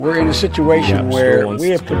We're in a situation where we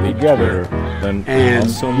have put together, and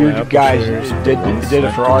you guys did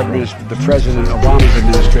it for the President Obama's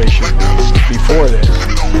administration before this.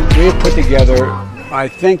 We have put together, I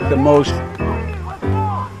think, the most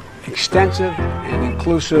extensive and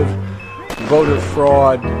inclusive voter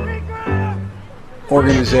fraud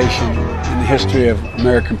organization in the history of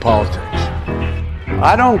American politics.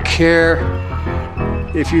 I don't care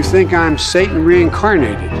if you think I'm Satan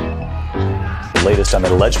reincarnated. Latest on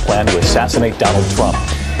an alleged plan to assassinate Donald Trump.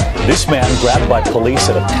 This man grabbed by police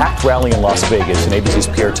at a packed rally in Las Vegas, and ABC's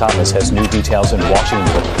Pierre Thomas has new details in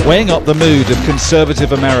Washington. Weighing up the mood of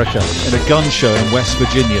conservative America in a gun show in West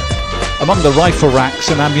Virginia. Among the rifle racks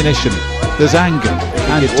and ammunition, there's anger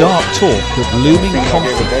and dark talk of looming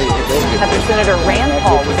conflict. After Senator Rand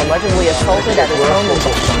Paul was allegedly assaulted at his home in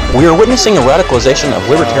Baltimore. We are witnessing a radicalization of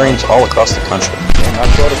libertarians all across the country.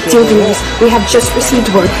 Dear viewers, we have just received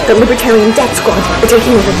word that Libertarian Death Squad are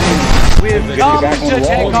taking over. We've come to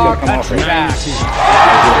take our country back. He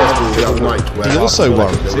also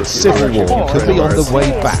worries its civil war could be on the way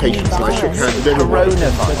back.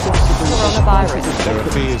 Coronavirus. There are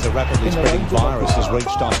fears a rapidly spreading virus has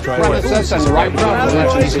reached Australia.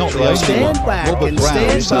 He's not the only one. Robert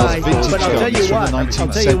Brown sells vintage guns from the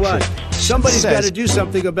 19th century. Somebody's got to do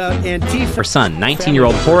something about Antifa. Her son,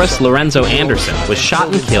 19-year-old Horace Lorenzo Anderson, was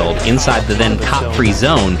shot and killed inside the then cop-free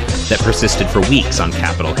zone that persisted for weeks on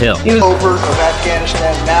Capitol Hill. Over of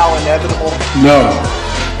Afghanistan now inevitable? No,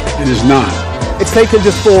 it is not. It's taken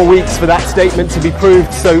just 4 weeks for that statement to be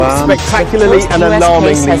proved so spectacularly and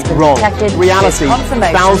alarmingly wrong. Reality,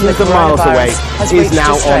 thousands of miles away, is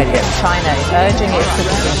now on here. China is urging its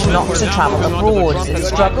citizens not to travel abroad as it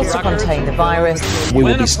struggles to contain the virus. We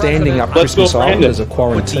will be standing up Christmas Island as a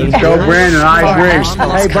quarantine. Go, Brandon, I agree.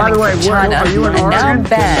 Hey, by the way, China are you in now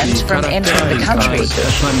banned from entering the country.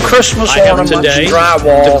 Christmas ornaments,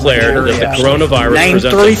 drywall, declared that the coronavirus name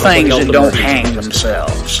presents 3 a public things health that don't emergency. hang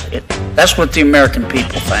themselves. That's what the American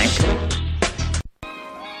people think.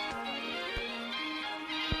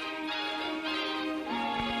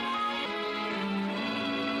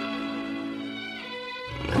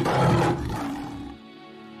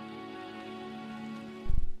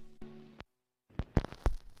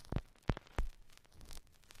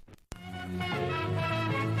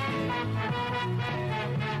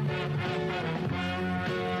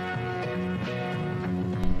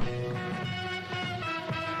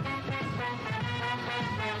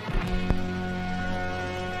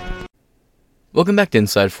 Welcome back to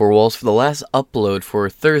Inside Four Walls for the last upload for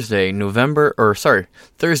Thursday, December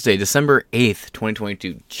 8th,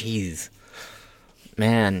 2022. Jeez.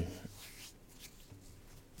 Man.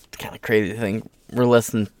 It's kind of crazy to think. We're less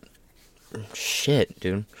than... Shit,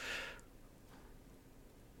 dude.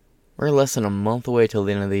 We're less than a month away till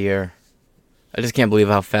the end of the year. I just can't believe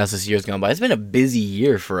how fast this year's gone by. It's been a busy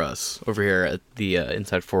year for us over here at the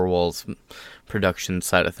Inside Four Walls production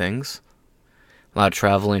side of things. A lot of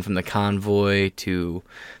traveling from the convoy to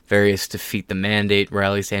various Defeat the Mandate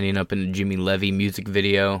rallies, standing up in a Jimmy Levy music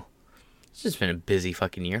video. It's just been a busy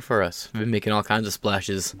fucking year for us. We've been making all kinds of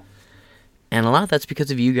splashes. And a lot of that's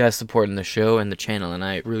because of you guys supporting the show and the channel. And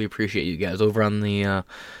I really appreciate you guys over on the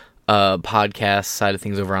podcast side of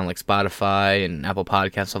things, over on like Spotify and Apple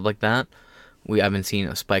Podcasts, stuff like that. I've been seeing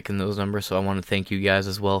a spike in those numbers, so I want to thank you guys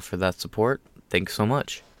as well for that support. Thanks so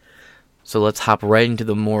much. So let's hop right into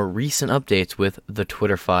the more recent updates with the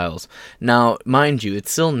Twitter files. Now, mind you,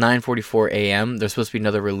 it's still 9:44 a.m. There's supposed to be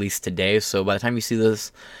another release today, so by the time you see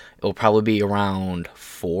this, it'll probably be around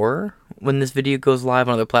 4 when this video goes live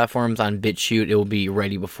on other platforms. On BitChute, it will be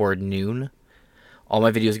ready before noon. All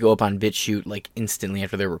my videos go up on BitChute like instantly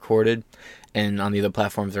after they're recorded, and on the other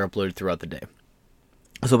platforms, they're uploaded throughout the day.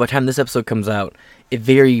 So by the time this episode comes out, it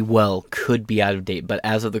very well could be out of date, but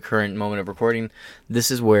as of the current moment of recording,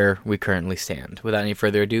 this is where we currently stand. Without any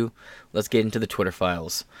further ado, let's get into the Twitter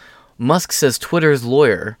files. Musk says Twitter's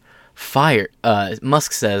lawyer fired.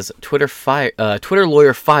 Musk says Twitter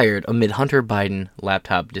lawyer fired amid Hunter Biden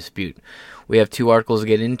laptop dispute. We have 2 articles to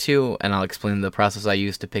get into, and I'll explain the process I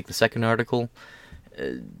used to pick the second article.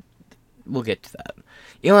 We'll get to that.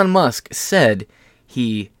 Elon Musk said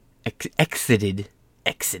he exited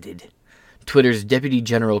Twitter's deputy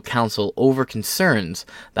general counsel over concerns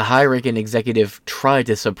the high-ranking executive tried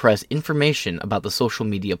to suppress information about the social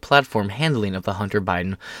media platform handling of the Hunter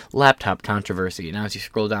Biden laptop controversy. Now as you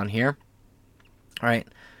scroll down here, right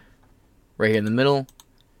here in the middle,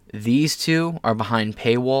 these 2 are behind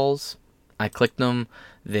paywalls. I clicked them.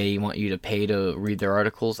 They want you to pay to read their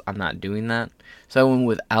articles. I'm not doing that. So I went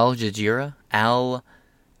with Al Jazeera.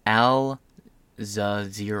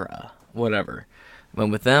 Whatever. Went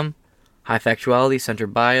with them. high factuality, center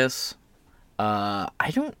bias.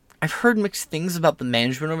 I've heard mixed things about the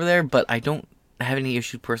management over there, but I don't have any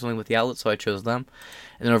issues personally with the outlet, so I chose them.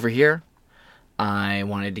 And then over here, I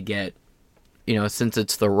wanted to get, since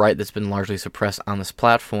it's the right that's been largely suppressed on this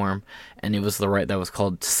platform, and it was the right that was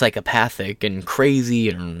called psychopathic and crazy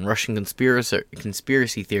and Russian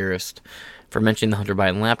conspiracy theorist for mentioning the Hunter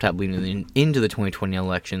Biden laptop leading into the 2020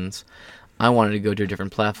 elections, I wanted to go to a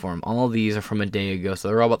different platform. All of these are from a day ago, so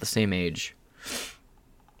they're all about the same age.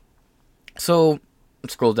 So,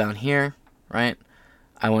 scroll down here, right?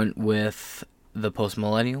 I went with the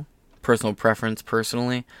post-millennial. Personal preference,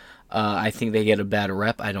 personally. I think they get a bad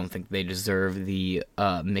rep. I don't think they deserve the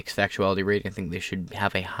mixed factuality rating. I think they should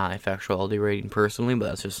have a high factuality rating, personally, but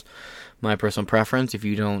that's just my personal preference. If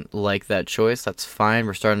you don't like that choice, that's fine.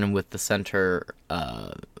 We're starting with the centered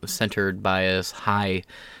bias, high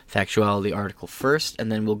factuality article first, and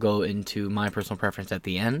then we'll go into my personal preference at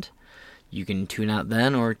the end. You can tune out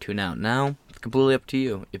then or tune out now. It's completely up to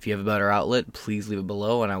you. If you have a better outlet, please leave it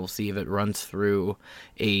below, and I will see if it runs through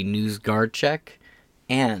a news guard check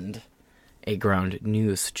and a ground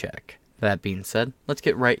news check. That being said, let's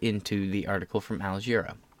get right into the article from Al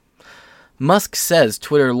Jazeera. Musk says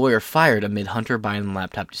Twitter lawyer fired amid Hunter Biden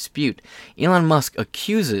laptop dispute. Elon Musk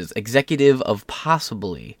accuses executive of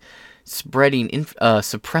possibly suppressing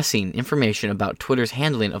information about Twitter's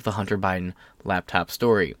handling of the Hunter Biden laptop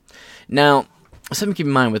story. Now, something to keep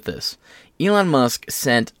in mind with this. Elon Musk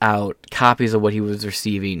sent out copies of what he was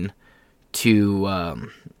receiving to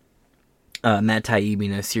Matt Taibbi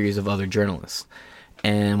and a series of other journalists.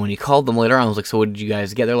 And when he called them later on, I was like, so what did you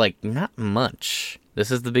guys get? They're like, not much. This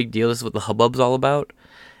is the big deal. This is what the hubbub's all about.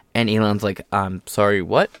 And Elon's like, I'm sorry,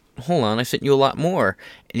 what? Hold on, I sent you a lot more.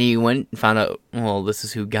 And he went and found out, well, this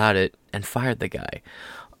is who got it, and fired the guy.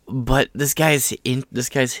 But this guy's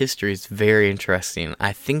history is very interesting.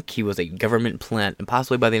 I think he was a government plant, and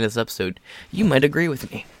possibly by the end of this episode, you might agree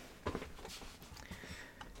with me.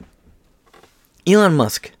 Elon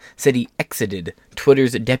Musk said he exited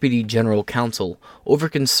Twitter's deputy general counsel over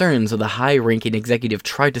concerns of the high-ranking executive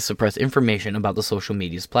tried to suppress information about the social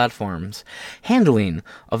media's platform's handling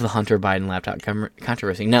of the Hunter Biden laptop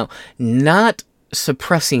controversy. Now, not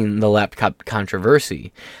suppressing the laptop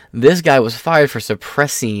controversy. This guy was fired for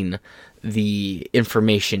suppressing the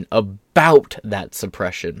information about that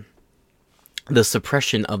suppression. The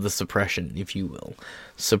suppression of the suppression, if you will.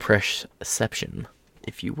 Suppression,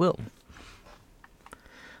 if you will.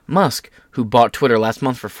 Musk, who bought Twitter last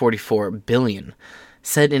month for $44 billion,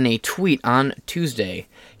 said in a tweet on Tuesday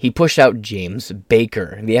he pushed out James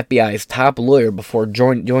Baker, the FBI's top lawyer, before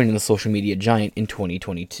joining the social media giant in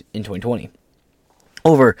 2020,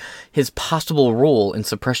 over his possible role in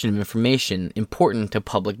suppression of information important to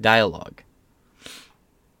public dialogue.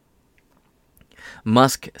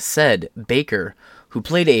 Musk said Baker, who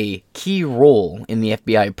played a key role in the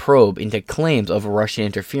FBI probe into claims of Russian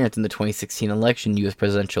interference in the 2016 U.S.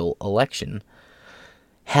 presidential election,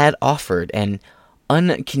 had offered an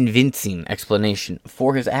unconvincing explanation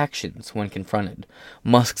for his actions when confronted.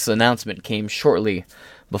 Musk's announcement came shortly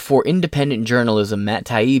before independent journalism Matt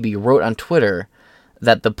Taibbi wrote on Twitter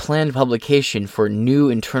that the planned publication for new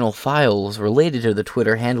internal files related to the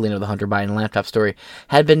Twitter handling of the Hunter Biden laptop story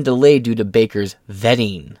had been delayed due to Baker's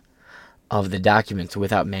vetting of the documents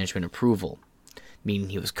without management approval, meaning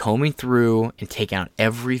he was combing through and taking out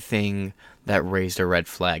everything that raised a red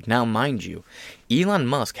flag. Now, mind you, Elon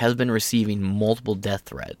Musk has been receiving multiple death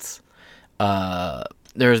threats.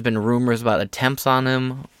 There has been rumors about attempts on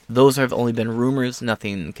him. Those have only been rumors,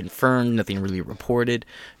 nothing confirmed, nothing really reported,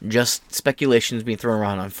 just speculations being thrown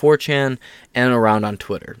around on 4chan and around on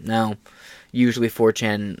Twitter. Now, usually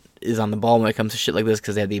 4chan is on the ball when it comes to shit like this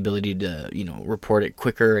because they have the ability to, report it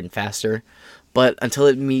quicker and faster. But until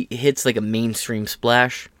it hits like a mainstream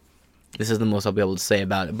splash, this is the most I'll be able to say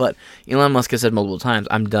about it. But Elon Musk has said multiple times,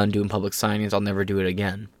 I'm done doing public signings. I'll never do it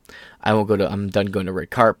again. I'm done going to red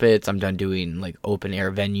carpets. I'm done doing like open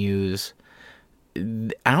air venues.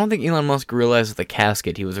 I don't think Elon Musk realized the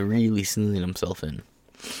casket he was really sealing himself in.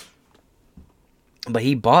 But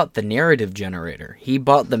he bought the narrative generator. He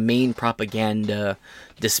bought the main propaganda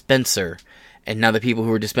dispenser. And now the people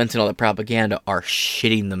who are dispensing all that propaganda are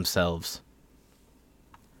shitting themselves.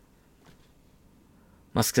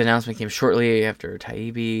 Musk's announcement came shortly after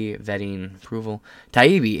Taibbi vetting approval.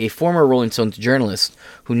 Taibbi, a former Rolling Stones journalist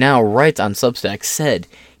who now writes on Substack, said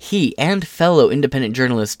he and fellow independent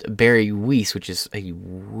journalist Barry Weiss, which is a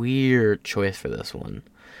weird choice for this one.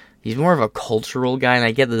 He's more of a cultural guy, and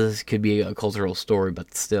I get that this could be a cultural story,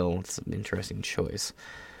 but still, it's an interesting choice.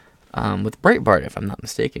 with Breitbart, if I'm not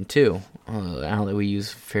mistaken, too. An outlet we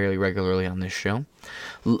use fairly regularly on this show.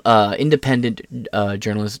 Independent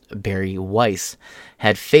journalist Barry Weiss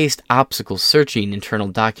had faced obstacles searching internal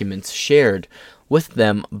documents shared with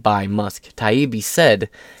them by Musk. Taibbi said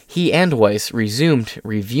he and Weiss resumed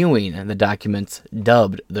reviewing the documents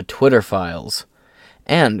dubbed the Twitter files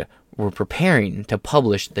and were preparing to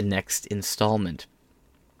publish the next installment.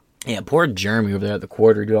 Yeah, poor Jeremy over there at the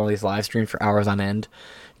Quarter doing all these live streams for hours on end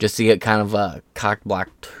just to get kind of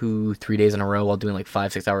cock-blocked 2-3 days in a row while doing like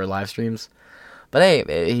 5-6 hour live streams. But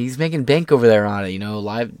hey, he's making bank over there on it,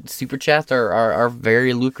 Live super chats are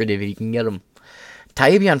very lucrative if you can get them.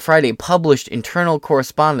 Taibbi on Friday published internal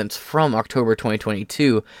correspondence from October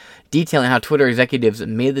 2022 detailing how Twitter executives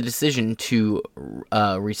made the decision to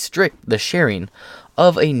restrict the sharing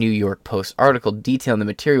of a New York Post article detailing the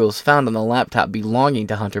materials found on the laptop belonging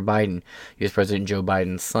to Hunter Biden, U.S. President Joe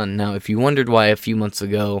Biden's son. Now, if you wondered why a few months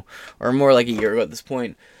ago, or more like a year ago at this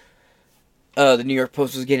point, the New York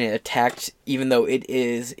Post was getting attacked, even though it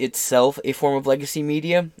is itself a form of legacy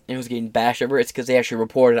media, and it was getting bashed over, it's because they actually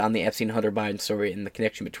reported on the Epstein-Hunter Biden story and the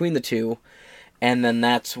connection between the two, and then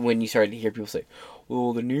that's when you started to hear people say,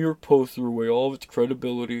 well, the New York Post threw away all of its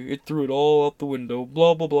credibility, it threw it all out the window,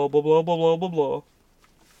 blah, blah, blah, blah, blah, blah, blah, blah, blah.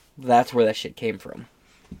 That's where that shit came from.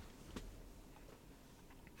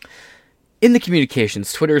 In the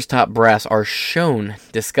communications, Twitter's top brass are shown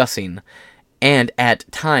discussing and at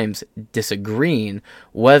times disagreeing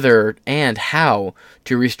whether and how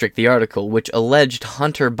to restrict the article, which alleged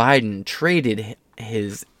Hunter Biden traded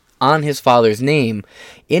on his father's name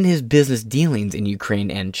in his business dealings in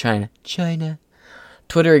Ukraine and China.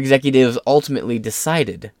 Twitter executives ultimately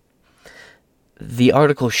decided the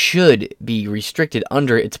article should be restricted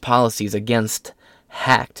under its policies against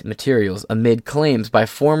hacked materials amid claims by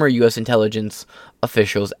former U.S. intelligence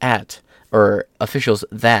officials that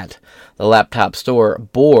the laptop store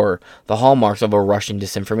bore the hallmarks of a Russian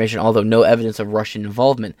disinformation, although no evidence of Russian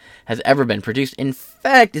involvement has ever been produced. In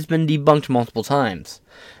fact, it's been debunked multiple times.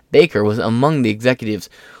 Baker was among the executives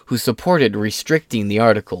who supported restricting the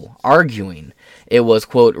article, arguing it was,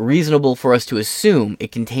 quote, reasonable for us to assume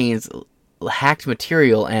it contains hacked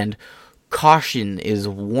material and caution is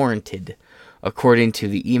warranted, according to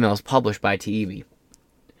the emails published by Taibbi.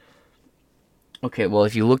 Okay, well,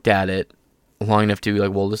 if you looked at it long enough to be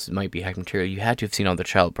like, well, this might be hacked material, you had to have seen all the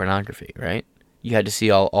child pornography, right? You had to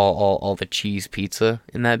see all the cheese pizza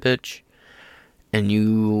in that bitch, and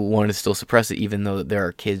you wanted to still suppress it, even though there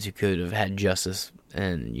are kids who could have had justice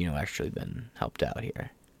and, actually been helped out here.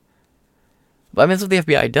 But I mean, that's what the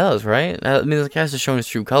FBI does, right? I mean, the guy's just showing his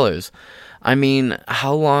true colors. I mean,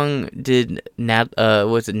 how long did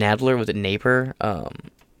was it Nadler? Was it Napier? I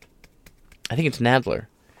think it's Nadler,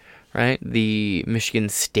 right? The Michigan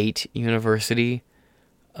State University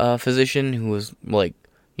physician who was,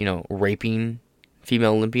 raping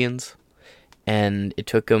female Olympians. And it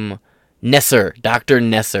took him, Dr.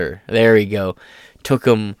 Nesser, there we go. Took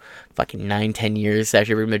him fucking 9-10 years to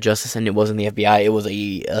actually bring him to justice, and it wasn't the FBI. It was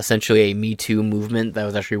essentially a Me Too movement that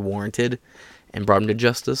was actually warranted and brought him to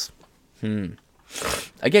justice.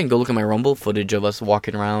 Again, go look at my Rumble footage of us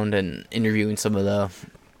walking around and interviewing some of the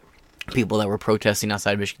people that were protesting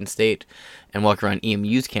outside Michigan State and walking around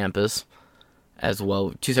EMU's campus as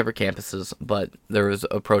well. 2 separate campuses, but there was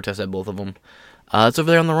a protest at both of them. It's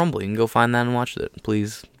over there on the Rumble. You can go find that and watch it.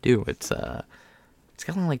 Please do. It's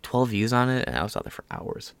got only 12 views on it, and I was out there for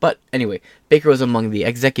hours. But anyway, Baker was among the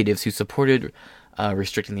executives who supported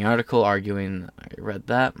restricting the article, arguing, I read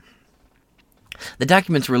that. The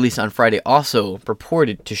documents released on Friday also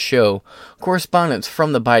purported to show correspondence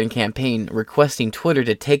from the Biden campaign requesting Twitter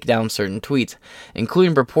to take down certain tweets,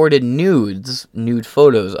 including purported nude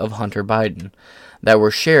photos of Hunter Biden that were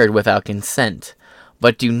shared without consent,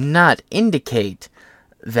 but do not indicate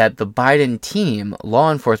that the Biden team,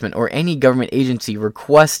 law enforcement, or any government agency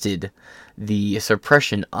requested the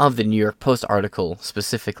suppression of the New York Post article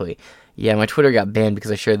specifically. Yeah, my Twitter got banned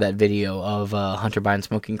because I shared that video of Hunter Biden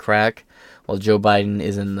smoking crack while Joe Biden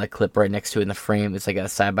is in the clip right next to it in the frame. It's like a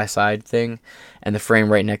side-by-side thing. And the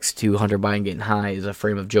frame right next to Hunter Biden getting high is a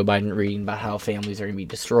frame of Joe Biden reading about how families are going to be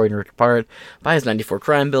destroyed and ripped apart by his 94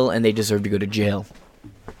 crime bill, and they deserve to go to jail.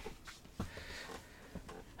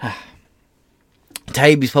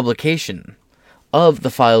 Taibbi's publication of the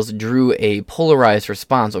files drew a polarized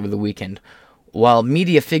response over the weekend. While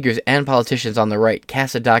media figures and politicians on the right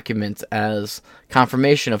cast the documents as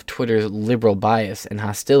confirmation of Twitter's liberal bias and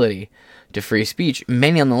hostility to free speech,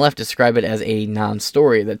 many on the left describe it as a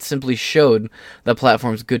non-story that simply showed the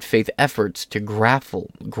platform's good faith efforts to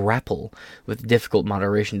grapple with difficult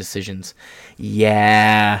moderation decisions.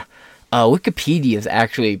 Yeah, Wikipedia is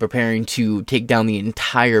actually preparing to take down the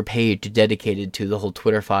entire page dedicated to the whole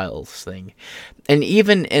Twitter files thing. And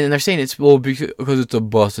they're saying it's, well, because it's a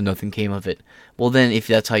bust and nothing came of it. Well, then, if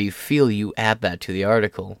that's how you feel, you add that to the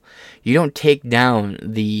article. You don't take down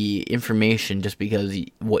the information just because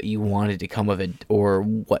what you wanted to come of it, or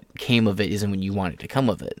what came of it isn't what you wanted to come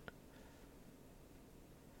of it.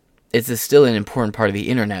 It's still an important part of the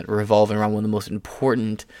internet, revolving around one of the most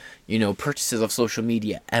important, purchases of social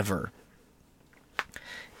media ever.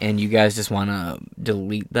 And you guys just want to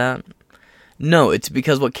delete that? No, it's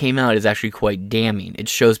because what came out is actually quite damning. It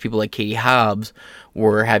shows people like Katie Hobbs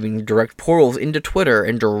were having direct portals into Twitter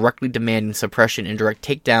and directly demanding suppression and direct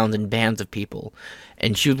takedowns and bans of people.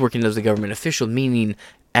 And she was working as a government official, meaning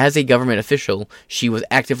as a government official, she was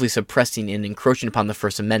actively suppressing and encroaching upon the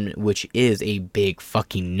First Amendment, which is a big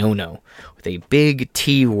fucking no-no. With a big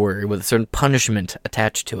T word, with a certain punishment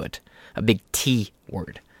attached to it. A big T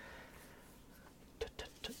word.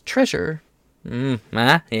 Treasure.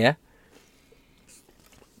 Yeah.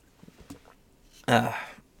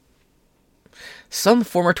 Some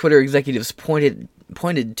former Twitter executives pointed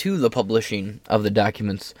to the publishing of the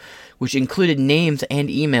documents, which included names and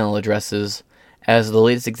email addresses, as the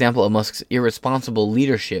latest example of Musk's irresponsible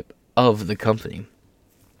leadership of the company.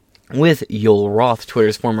 With Yoel Roth,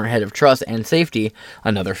 Twitter's former head of trust and safety,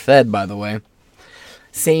 another Fed, by the way,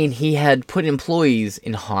 saying he had put employees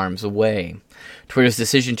in harm's way. Twitter's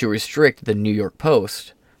decision to restrict the New York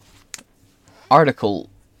Post article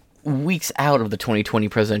weeks out of the 2020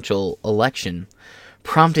 presidential election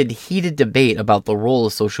prompted heated debate about the role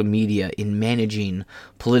of social media in managing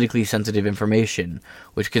politically sensitive information,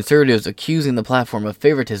 with conservatives accusing the platform of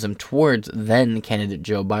favoritism towards then-candidate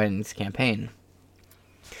Joe Biden's campaign.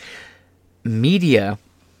 Media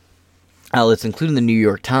outlets, including the New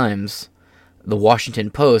York Times, the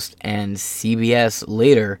Washington Post, and CBS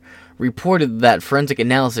later, reported that forensic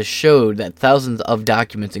analysis showed that thousands of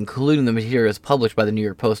documents, including the materials published by the New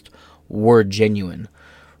York Post, were genuine.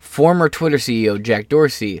 Former Twitter CEO Jack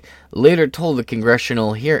Dorsey later told a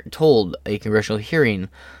congressional hearing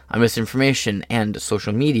on misinformation and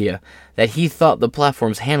social media that he thought the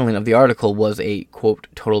platform's handling of the article was a, quote,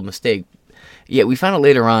 total mistake. Yet we found out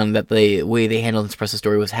later on that the way they handled and expressed the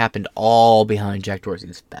story happened all behind Jack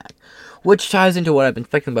Dorsey's back. Which ties into what I've been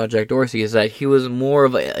expecting about Jack Dorsey, is that he was more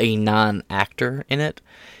of a non-actor in it.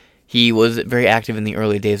 He was very active in the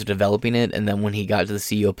early days of developing it, and then when he got to the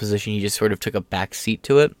CEO position, he just sort of took a back seat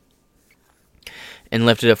to it and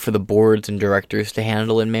left it up for the boards and directors to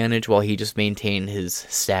handle and manage while he just maintained his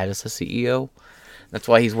status as CEO. That's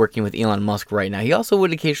why he's working with Elon Musk right now. He also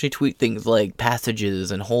would occasionally tweet things like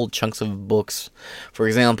passages and whole chunks of books. For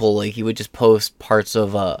example, like he would just post parts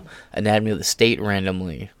of Anatomy of the State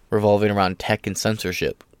randomly, revolving around tech and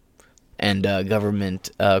censorship and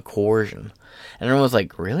government coercion. And everyone was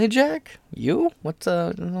like, really, Jack? You? What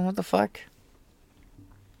the fuck?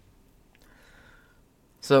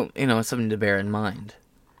 So, it's something to bear in mind.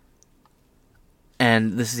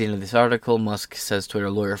 And this is the end of this article. Musk says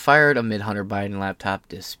Twitter lawyer fired amid Hunter Biden laptop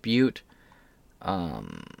dispute.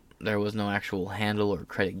 There was no actual handle or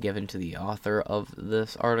credit given to the author of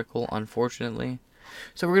this article, unfortunately.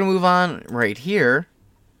 So we're going to move on right here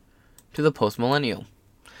to the post-millennial.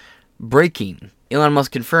 Breaking. Elon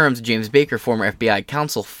Musk confirms James Baker, former FBI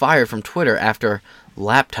counsel, fired from Twitter after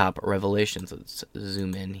laptop revelations. Let's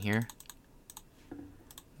zoom in here.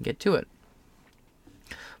 Get to it.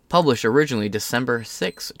 Published originally December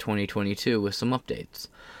 6, 2022, with some updates.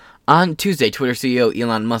 On Tuesday, Twitter CEO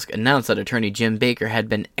Elon Musk announced that attorney Jim Baker had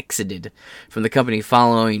been exited from the company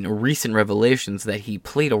following recent revelations that he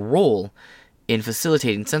played a role in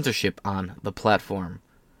facilitating censorship on the platform.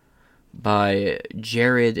 By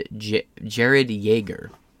Jared Yeager,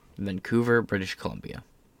 Vancouver, British Columbia.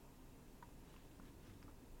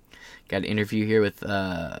 Got an interview here with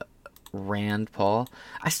Rand Paul.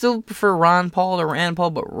 I still prefer Ron Paul to Rand Paul,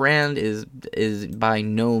 but Rand is by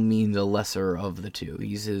no means a lesser of the two.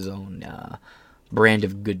 He's his own brand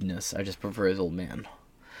of goodness. I just prefer his old man.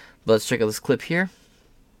 But let's check out this clip here.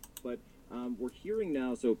 But we're hearing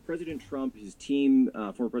now, so President Trump, his team,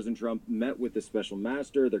 former President Trump, met with the special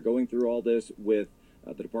master. They're going through all this with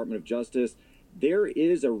the Department of Justice. There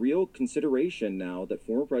is a real consideration now that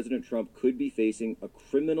former President Trump could be facing a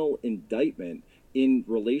criminal indictment in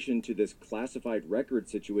relation to this classified record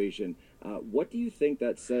situation. What do you think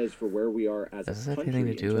that says for where we are as a country? Does that have anything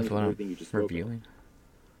to do with what I'm reviewing?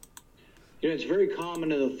 It's very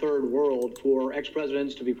common in the third world for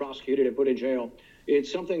ex-presidents to be prosecuted and put in jail.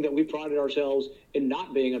 It's something that we prided ourselves in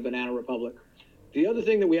not being a banana republic. The other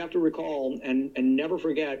thing that we have to recall and never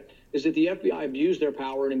forget is that the FBI abused their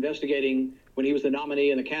power in investigating when he was the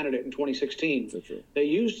nominee and the candidate in 2016. They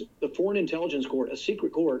used the Foreign Intelligence Court, a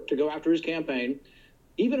secret court, to go after his campaign.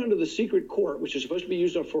 Even under the secret court, which is supposed to be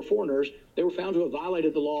used for foreigners, they were found to have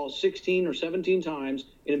violated the law 16 or 17 times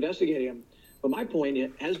in investigating him. But my point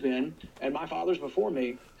has been, and my fathers before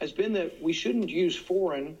me, has been that we shouldn't use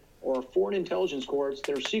foreign intelligence courts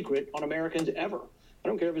that are secret on Americans ever. I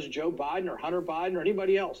don't care if it's Joe Biden or Hunter Biden or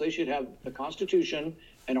anybody else. They should have the Constitution,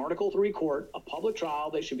 an Article 3 court, a public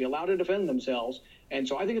trial. They should be allowed to defend themselves. And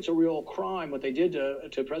so I think it's a real crime what they did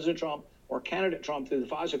to President Trump or candidate Trump through the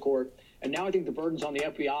FISA court. And now I think the burden's on the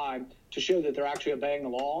FBI to show that they're actually obeying the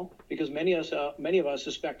law, because many of us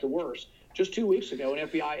suspect the worst. Just 2 weeks ago, an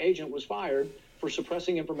FBI agent was fired for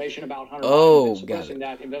suppressing information about Hunter Biden and suppressing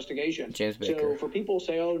that investigation. James Baker. So for people who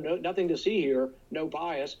say, oh, no, nothing to see here, no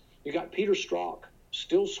bias, you got Peter Strzok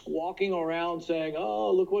still squawking around saying,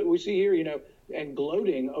 oh, look what we see here, and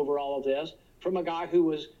gloating over all of this from a guy who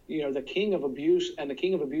was, the king of abuse and the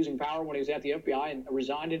king of abusing power when he was at the FBI and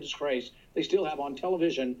resigned in disgrace. They still have on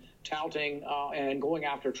television touting and going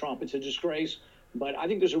after Trump. It's a disgrace. But I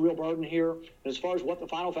think there's a real burden here. And as far as what the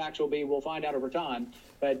final facts will be, we'll find out over time.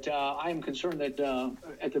 But I am concerned that,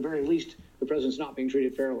 at the very least, the president's not being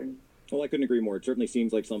treated fairly. Well, I couldn't agree more. It certainly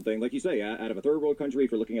seems like something, like you say, out of a third world country.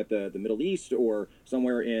 If you're looking at the Middle East or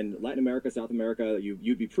somewhere in Latin America, South America,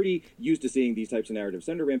 you'd be pretty used to seeing these types of narratives.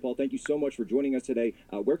 Senator Rand Paul, thank you so much for joining us today.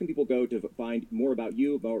 Where can people go to find more about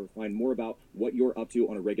you or find more about what you're up to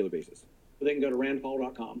on a regular basis? They can go to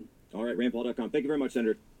randpaul.com. All right, randpaul.com. Thank you very much,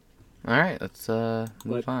 Senator. All right, let's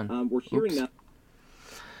move on. We're hearing that.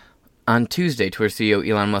 On Tuesday, Twitter CEO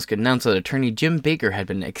Elon Musk announced that attorney Jim Baker had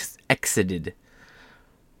been exited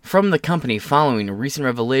from the company following recent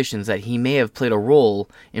revelations that he may have played a role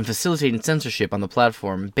in facilitating censorship on the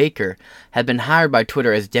platform. Baker had been hired by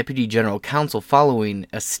Twitter as deputy general counsel following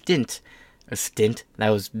a stint that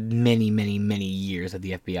was many, many, many years at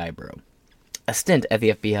the FBI, bro. A stint at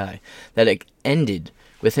the FBI that ended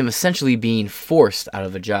with him essentially being forced out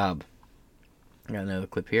of a job. I got another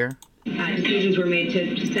clip here. Decisions were made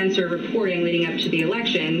to censor reporting leading up to the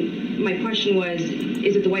election. My question was,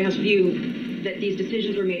 is it the White House view that these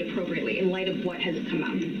decisions were made appropriately in light of what has come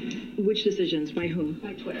out? Which decisions? By whom?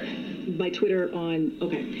 By Twitter. By Twitter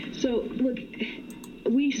okay. So, look,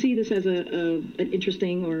 we see this as an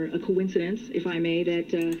interesting or a coincidence, if I may,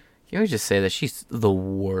 that... You always just say that she's the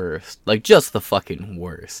worst. Like, just the fucking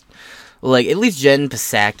worst. Like, at least Jen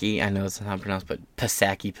Psaki, I know it's not pronounced, but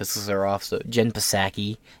Psaki pisses her off, so Jen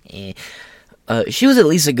Psaki, she was at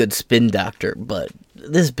least a good spin doctor, but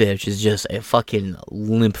this bitch is just a fucking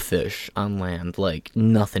limp fish on land. Like,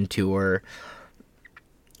 nothing to her.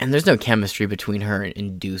 And there's no chemistry between her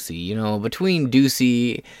and Ducey. Between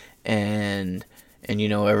Ducey and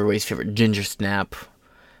everybody's favorite Ginger Snap,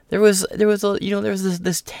 there was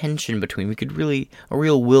this tension between. We could really, a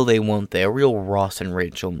real will they, won't they, a real Ross and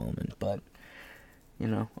Rachel moment, but,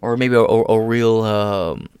 or maybe a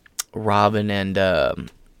real Robin and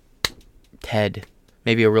Ted.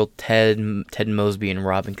 Maybe a real Ted Mosby and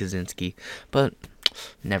Robin Kaczynski, but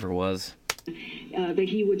never was. That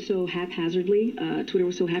he would so haphazardly, Twitter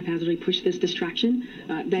would so haphazardly push this distraction.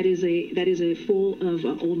 That is a full of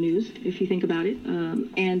old news, if you think about it.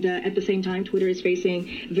 And at the same time, Twitter is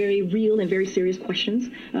facing very real and very serious questions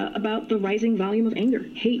about the rising volume of anger,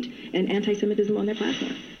 hate, and anti-Semitism on their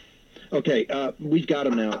platform. Okay, we've got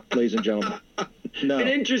him now, ladies and gentlemen. No, An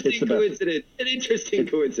interesting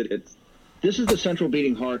coincidence. This is the central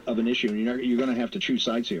beating heart of an issue, and you're going to have to choose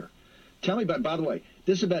sides here. Tell me about, by the way,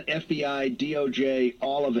 this is about FBI, DOJ,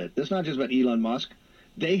 all of it. This is not just about Elon Musk.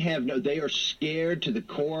 They are scared to the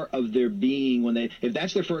core of their being if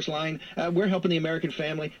that's their first line, we're helping the American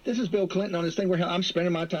family. This is Bill Clinton on his thing where I'm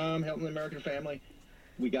spending my time helping the American family.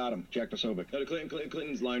 We got him, Jack Posobiec. No,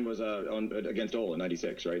 Clinton's line was against Dole in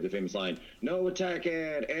 '96, right? The famous line, "No attack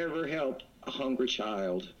ad ever helped a hungry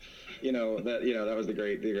child." That was the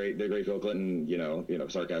great Bill Clinton,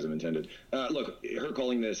 sarcasm intended. Look, her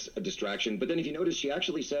calling this a distraction, but then if you notice, she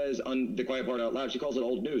actually says on the quiet part out loud, she calls it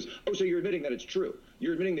old news. Oh, so you're admitting that it's true.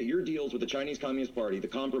 You're admitting that your deals with the Chinese Communist Party, the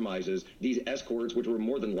compromises, these escorts, which were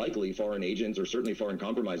more than likely foreign agents or certainly foreign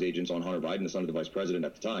compromise agents on Hunter Biden, the son of the vice president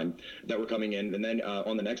at the time, that were coming in. And then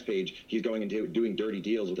on the next page, he's going into doing dirty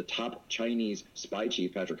deals with the top Chinese spy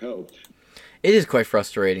chief, Patrick Ho. It is quite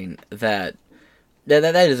frustrating that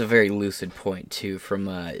is a very lucid point too from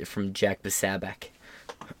Jack Posobiec.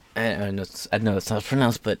 I know it's not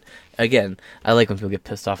pronounced, but again, I like when people get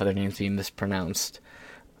pissed off at their names being mispronounced.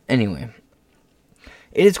 Anyway,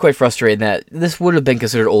 it is quite frustrating that this would have been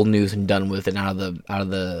considered old news and done with and out of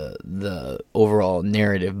the overall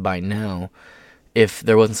narrative by now. if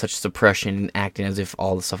there wasn't such suppression and acting as if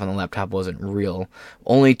all the stuff on the laptop wasn't real,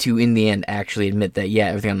 only to, in the end, actually admit that, yeah,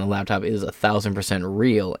 everything on the laptop is 1,000%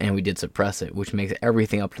 real, and we did suppress it, which makes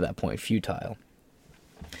everything up to that point futile.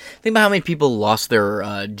 Think about how many people lost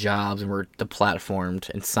their jobs and were deplatformed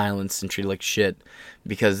and silenced and treated like shit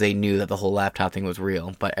because they knew that the whole laptop thing was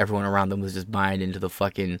real, but everyone around them was just buying into the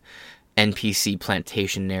fucking NPC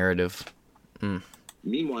plantation narrative.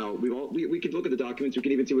 Meanwhile, we could look at the documents. We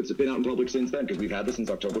can even see what's been out in public since then, because we've had this since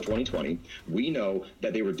October 2020. We know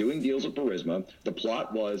that they were doing deals with Burisma. The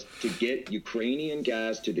plot was to get Ukrainian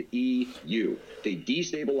gas to the EU. They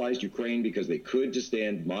destabilized Ukraine because they could just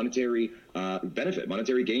stand monetary benefit,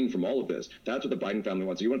 monetary gain from all of this. That's what the Biden family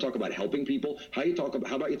wants. So you want to talk about helping people? How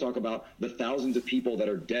about you talk about the thousands of people that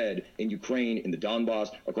are dead in Ukraine, in the Donbass,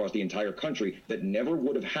 across the entire country, that never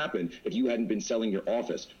would have happened if you hadn't been selling your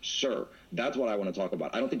office, sir. That's what I want to talk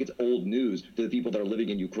about. I don't think it's old news to the people that are living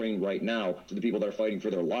in Ukraine right now, to the people that are fighting for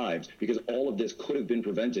their lives, because all of this could have been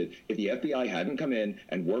prevented if the FBI hadn't come in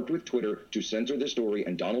and worked with Twitter to censor this story,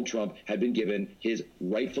 and Donald Trump had been given his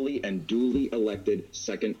rightfully and duly elected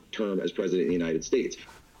second term as president of the United States.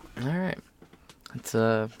 All right. Let's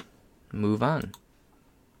move on.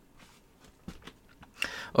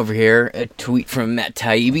 Over here, a tweet from Matt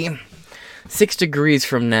Taibbi. 6 degrees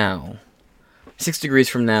from now,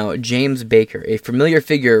 James Baker, a familiar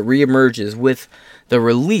figure, reemerges with the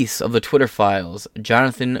release of the Twitter files.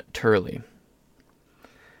 Jonathan Turley.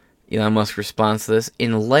 Elon Musk responds to this.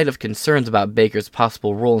 In light of concerns about Baker's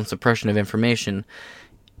possible role in suppression of information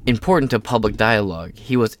important to public dialogue,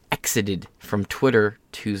 he was exited from Twitter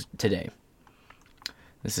today.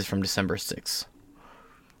 This is from December 6th.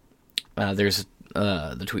 There's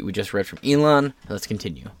the tweet we just read from Elon. Let's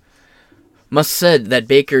continue. Musk said that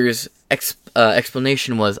Baker's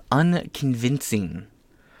explanation was unconvincing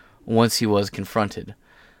once he was confronted.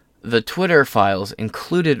 The Twitter files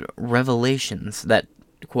included revelations that,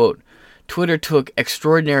 quote, Twitter took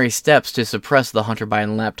extraordinary steps to suppress the Hunter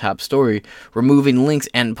Biden laptop story, removing links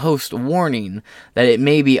and posts warning that it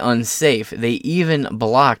may be unsafe. They even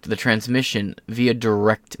blocked the transmission via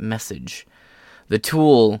direct message. The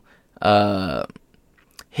tool,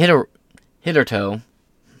 Hitherto,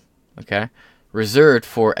 reserved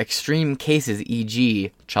for extreme cases,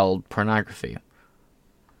 e.g., child pornography.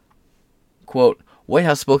 Quote, White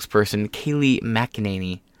House spokesperson Kayleigh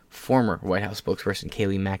McEnany, former White House spokesperson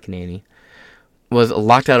Kayleigh McEnany, was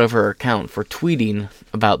locked out of her account for tweeting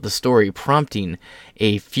about the story, prompting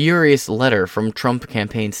a furious letter from Trump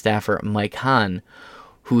campaign staffer Mike Hahn,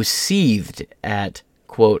 who seethed at,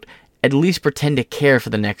 quote, at least pretend to care for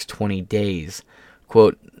the next 20 days.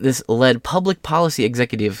 Quote, this led public policy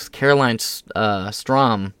executive Caroline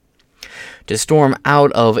Strom to storm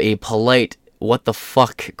out of a polite what the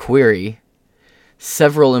fuck query.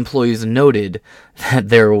 Several employees noted that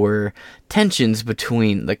there were tensions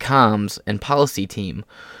between the comms and policy team,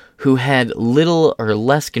 who had little or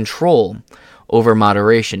less control over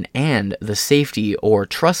moderation, and the safety or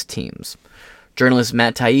trust teams. Journalist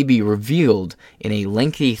Matt Taibbi revealed in a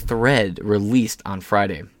lengthy thread released on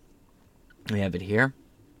Friday. We have it here.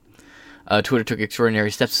 Twitter took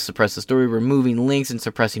extraordinary steps to suppress the story, removing links and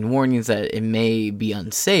suppressing warnings that it may be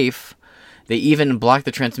unsafe. They even blocked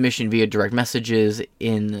the transmission via direct messages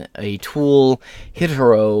in a tool,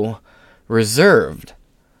 Hitherto, reserved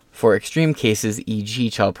for extreme cases, e.g.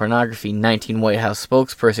 child pornography. 19 White House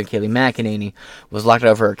spokesperson Kayleigh McEnany was locked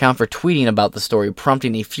out of her account for tweeting about the story,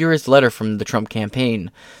 prompting a furious letter from the Trump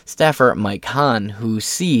campaign staffer Mike Hahn, who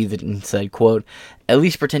seethed and said, quote, at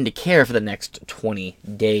least pretend to care for the next 20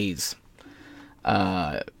 days.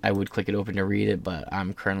 I would click it open to read it, but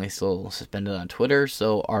I'm currently still suspended on Twitter,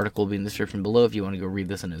 so article will be in the description below if you want to go read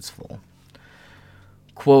this in its full.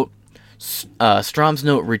 Quote, Strom's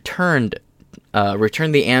note returned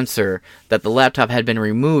the answer that the laptop had been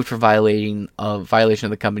removed for violation of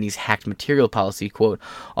the company's hacked material policy, quote,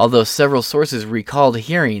 although several sources recalled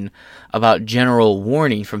hearing about general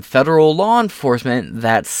warning from federal law enforcement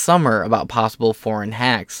that summer about possible foreign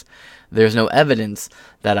hacks. There's no evidence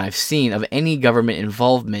that I've seen of any government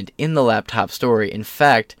involvement in the laptop story. In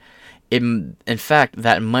fact,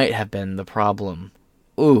 that might have been the problem.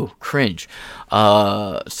 Ooh, cringe.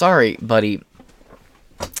 Sorry, buddy.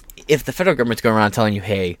 If the federal government's going around telling you,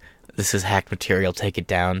 hey, this is hacked material, take it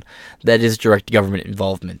down, that is direct government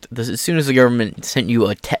involvement. As soon as the government sent you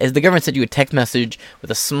a text message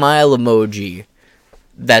with a smile emoji,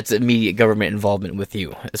 that's immediate government involvement with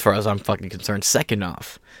you, as far as I'm fucking concerned. Second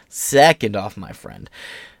off, my friend,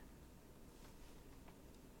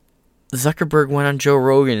 Zuckerberg went on Joe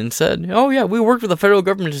Rogan and said, oh yeah, we worked with the federal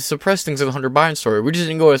government to suppress things in the Hunter Biden story. We just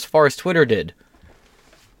didn't go as far as Twitter did.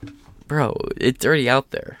 Bro, it's already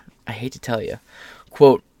out there. I hate to tell you.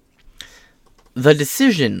 Quote, the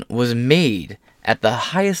decision was made at the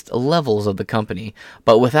highest levels of the company,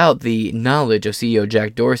 but without the knowledge of CEO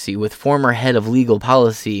Jack Dorsey, with former head of legal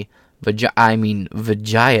policy,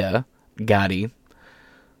 Vijaya Gotti,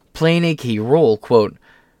 playing a key role. Quote,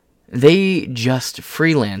 they just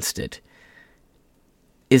freelanced it,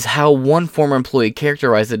 is how one former employee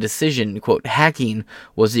characterized the decision. Quote, hacking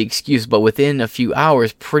was the excuse, but within a few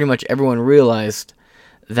hours, pretty much everyone realized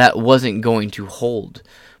that wasn't going to hold.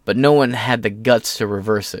 But no one had the guts to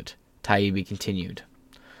reverse it, Taibbi continued.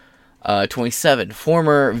 27.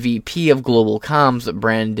 Former VP of Global Comms,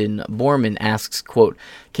 Brandon Borman, asks, quote,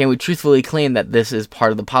 can we truthfully claim that this is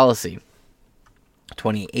part of the policy?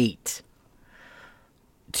 28.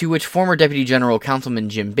 To which former Deputy General Councilman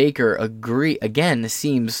Jim Baker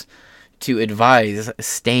seems to advise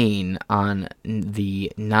staying on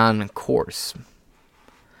the non-course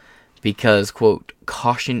because, quote,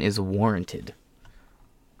 caution is warranted.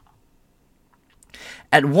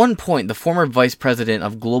 At one point, the former vice president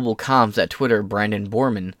of global comms at Twitter, Brandon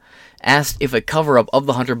Borman, asked if a cover-up of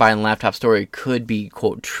the Hunter Biden laptop story could be,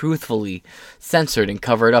 quote, truthfully censored and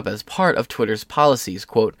covered up as part of Twitter's policies,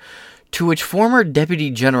 quote, to which former Deputy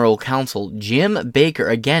General Counsel Jim Baker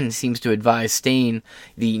again seems to advise staying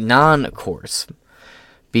the non-course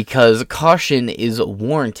because caution is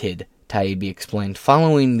warranted, Taibbi explained.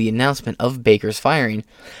 Following the announcement of Baker's firing,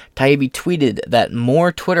 Taibbi tweeted that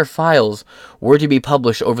more Twitter files were to be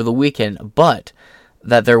published over the weekend, but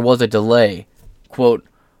that there was a delay. Quote,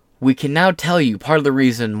 we can now tell you part of the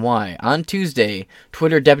reason why. On Tuesday,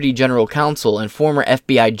 Twitter Deputy General Counsel and former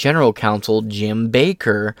FBI General Counsel Jim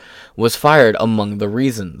Baker was fired among the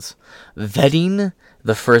reasons. Vetting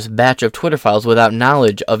the first batch of Twitter files without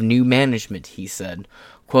knowledge of new management, he said.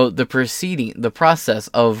 Quote, the process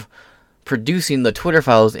of producing the Twitter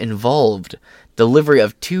files involved delivery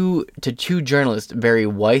of two journalists, Barry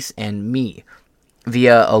Weiss and me,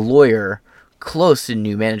 via a lawyer close to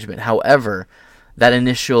new management. However, that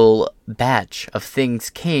initial batch of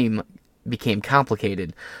things became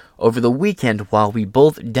complicated. Over the weekend, while we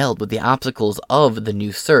both dealt with the obstacles of the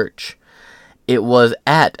new search, it was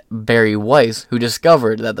at Barry Weiss who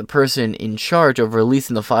discovered that the person in charge of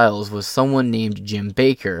releasing the files was someone named Jim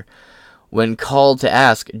Baker. When called to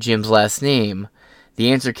ask Jim's last name,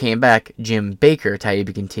 the answer came back, Jim Baker,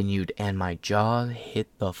 Taibbi continued, and my jaw hit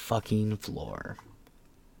the fucking floor.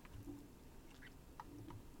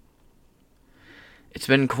 It's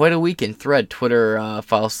been quite a week in Thread, Twitter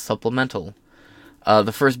Files Supplemental.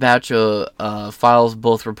 The first batch of files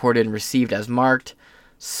both reported and received as marked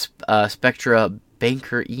Spectra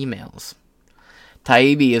Banker emails.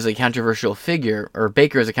 Taibbi is a controversial figure, or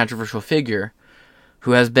Baker is a controversial figure,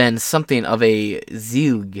 who has been something of a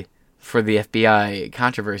zealot for the FBI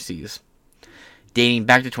controversies, dating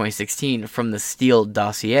back to 2016 from the Steele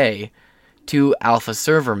dossier to Alpha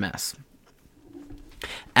Server mess.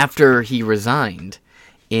 After he resigned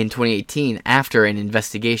in 2018 after an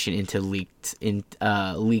investigation into leaks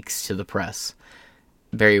to the press.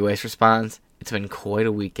 Barry Weiss responds, it's been quite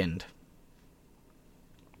a weekend.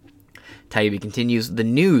 Taibbi continues, the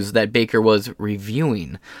news that Baker was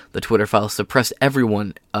reviewing the Twitter files surprised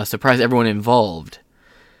everyone involved,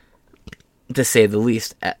 to say the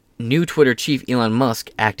least. New Twitter chief Elon Musk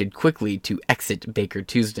acted quickly to exit Baker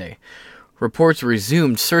Tuesday. Reports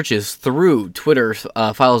resumed searches through Twitter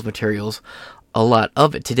files materials, a lot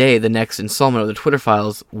of it. Today, the next installment of the Twitter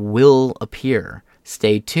files will appear.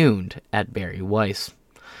 Stay tuned at Barry Weiss.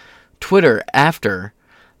 Twitter, after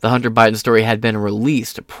the Hunter Biden story had been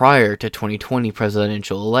released prior to 2020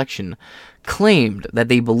 presidential election, claimed that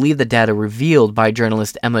they believed the data revealed by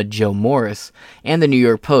journalist Emma Jo Morris and the New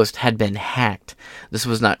York Post had been hacked. This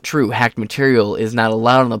was not true. Hacked material is not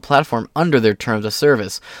allowed on the platform under their terms of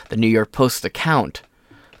service. The New York Post account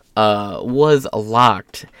was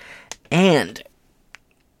locked, and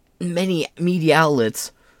many media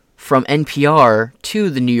outlets from NPR to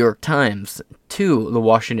the New York Times to the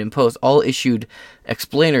Washington Post all issued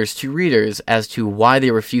explainers to readers as to why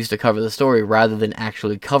they refused to cover the story rather than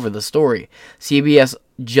actually cover the story. CBS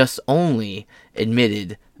just only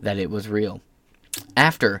admitted that it was real.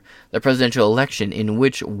 After the presidential election, in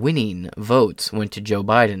which winning votes went to Joe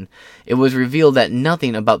Biden, it was revealed that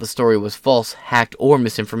nothing about the story was false, hacked, or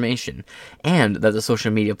misinformation, and that the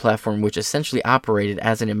social media platform, which essentially operated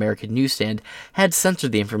as an American newsstand, had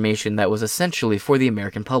censored the information that was essentially for the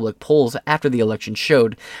American public. Polls after the election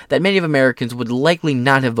showed that many of Americans would likely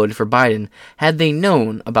not have voted for Biden had they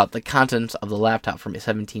known about the contents of the laptop, from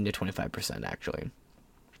 17 to 25%, actually.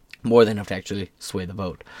 More than enough to actually sway the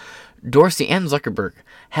vote. Dorsey and Zuckerberg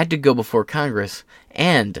had to go before Congress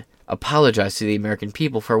and apologize to the American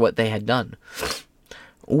people for what they had done,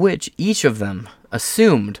 which each of them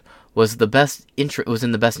assumed was in the best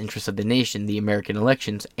interest of the nation, the American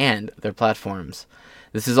elections, and their platforms.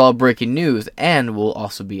 This is all breaking news and will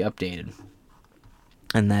also be updated.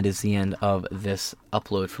 And that is the end of this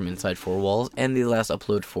upload from Inside Four Walls and the last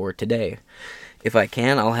upload for today. If I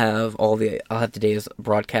can, I'll have today's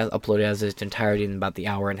broadcast uploaded as its entirety in about the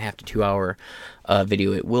hour and a half to 2 hour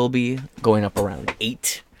video. It will be going up around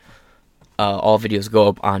 8. All videos go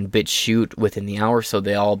up on BitChute within the hour, so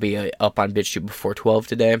they'll all be up on BitChute before 12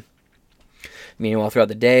 today. Meanwhile, throughout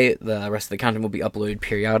the day, the rest of the content will be uploaded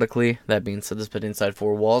periodically. That being said, this has been Inside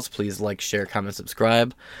Four Walls. Please like, share, comment,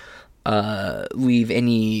 subscribe. Leave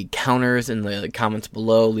any counters in the comments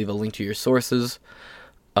below. Leave a link to your sources.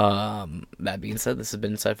 That being said, this has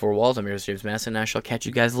been Inside Four Walls. I'm your host, James Masson, and I shall catch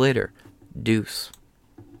you guys later. Deuce.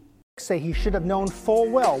 Say he should have known full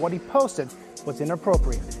well what he posted was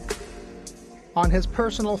inappropriate. On his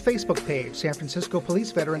personal Facebook page, San Francisco police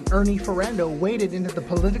veteran Ernie Ferrando waded into the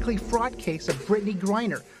politically fraught case of Brittney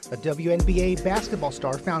Griner, a WNBA basketball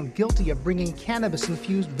star found guilty of bringing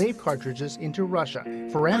cannabis-infused vape cartridges into Russia.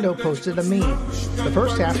 Ferrando posted a meme. The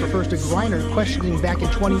first half refers to Griner questioning back in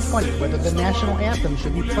 2020 whether the national anthem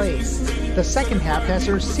should be played. The second half has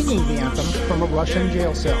her singing the anthem from a Russian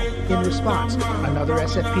jail cell. In response, another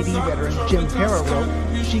SFPD veteran, Jim Parra,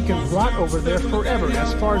 wrote, "She can rot over there forever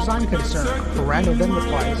as far as I'm concerned." Ferrando then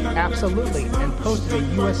replies, "Absolutely," and posted a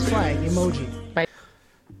U.S. flag emoji.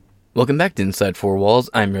 Welcome back to Inside Four Walls.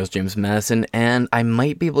 I'm your host, James Madison, and I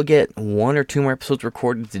might be able to get 1 or 2 more episodes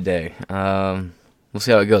recorded today. We'll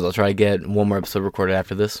see how it goes. I'll try to get 1 more episode recorded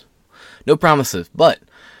after this. No promises, but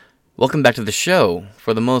welcome back to the show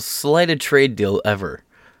for the most slighted trade deal ever.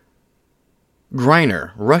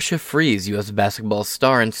 Griner, Russia frees U.S. basketball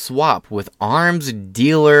star and swap with arms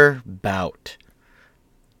dealer bout.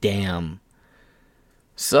 Damn.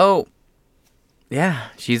 So, yeah,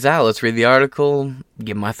 she's out. Let's read the article,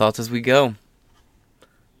 give my thoughts as we go.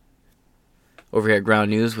 Over here at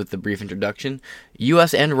Ground News with the brief introduction.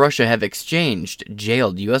 U.S. and Russia have exchanged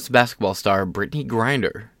jailed U.S. basketball star Brittney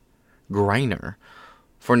Griner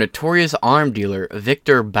for notorious arm dealer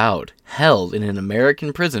Victor Bout, held in an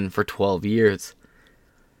American prison for 12 years.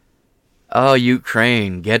 Oh,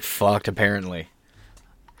 Ukraine, get fucked, apparently.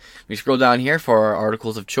 We scroll down here for our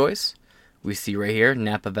articles of choice. We see right here,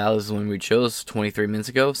 Napa Valley is the one we chose 23 minutes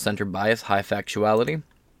ago. Center bias, high factuality.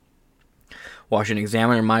 Washington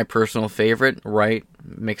Examiner, my personal favorite, right,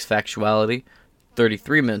 mixed factuality,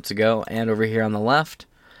 33 minutes ago. And over here on the left,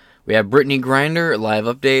 we have Brittney Griner, live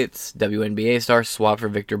updates, WNBA star swapped for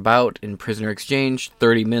Victor Bout in prisoner exchange,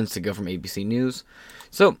 30 minutes ago from ABC News.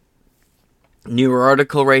 So, newer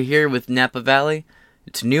article right here with Napa Valley.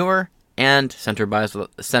 It's newer and center bias,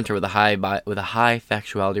 center with a high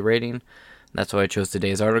factuality rating. That's why I chose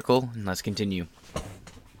today's article, and let's continue.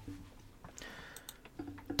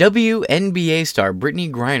 WNBA star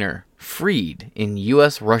Brittney Griner freed in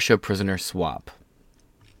U.S.-Russia prisoner swap.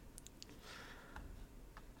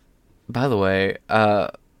 By the way, I've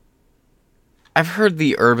heard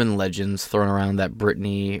the urban legends thrown around that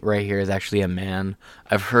Brittney right here is actually a man.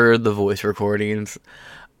 I've heard the voice recordings.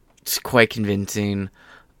 It's quite convincing.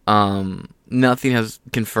 Nothing has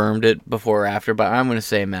confirmed it before or after, but I'm going to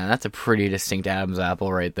say, man, that's a pretty distinct Adam's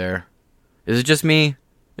apple right there. Is it just me?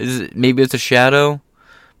 Maybe it's a shadow?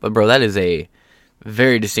 But, bro, that is a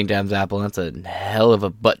very distinct Adam's apple. That's a hell of a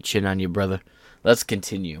butt chin on you, brother. Let's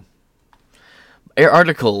continue. An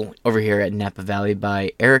article over here at Napa Valley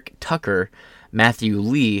by Eric Tucker, Matthew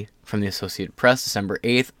Lee from the Associated Press, December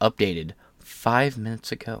 8th, updated 5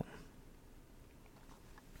 minutes ago.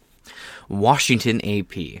 Washington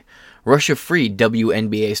AP. Russia freed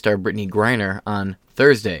WNBA star Brittney Griner on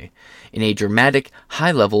Thursday in a dramatic,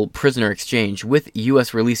 high-level prisoner exchange, with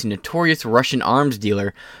U.S. releasing notorious Russian arms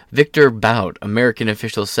dealer Victor Bout. American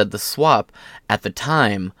officials said the swap, at the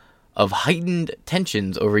time of heightened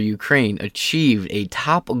tensions over Ukraine, achieved a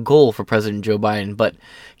top goal for President Joe Biden, but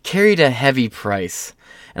carried a heavy price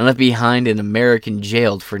and left behind an American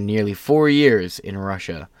jailed for nearly 4 years in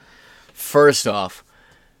Russia. First off,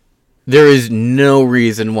 there is no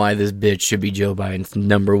reason why this bitch should be Joe Biden's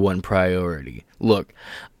number one priority. Look,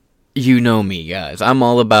 you know me, guys. I'm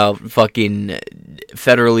all about fucking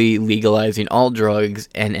federally legalizing all drugs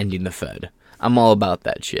and ending the Fed. I'm all about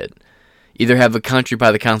that shit. Either have a country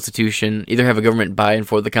by the Constitution, either have a government by and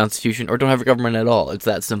for the Constitution, or don't have a government at all. It's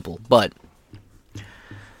that simple. But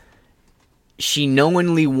she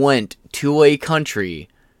knowingly went to a country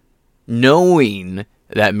knowing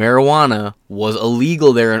that marijuana was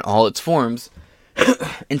illegal there in all its forms,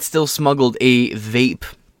 and still smuggled a vape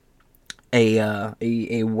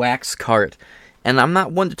a wax cart. And I'm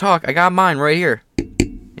not one to talk. I got mine right here.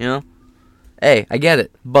 Hey, I get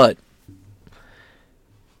it. But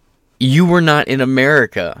you were not in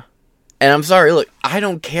America. And I'm sorry, look, I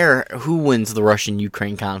don't care who wins the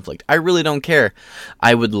Russian-Ukraine conflict. I really don't care.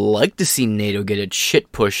 I would like to see NATO get its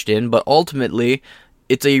shit pushed in, but ultimately,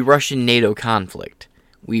 it's a Russian-NATO conflict.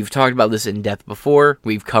 We've talked about this in depth before.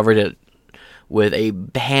 We've covered it with a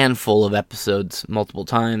handful of episodes multiple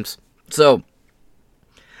times. So,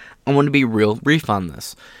 I want to be real brief on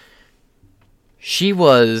this. She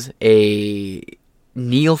was a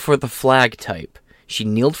kneel for the flag type. She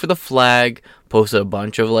kneeled for the flag, posted a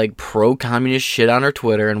bunch of, pro-communist shit on her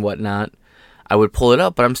Twitter and whatnot. I would pull it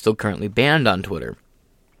up, but I'm still currently banned on Twitter.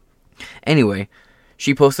 Anyway,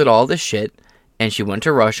 she posted all this shit, and she went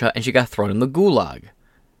to Russia, and she got thrown in the gulag.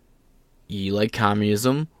 You like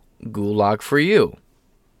communism? Gulag for you.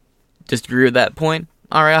 Disagree with that point?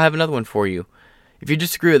 Alright, I'll have another one for you. If you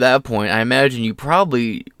disagree with that point, I imagine you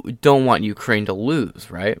probably don't want Ukraine to lose,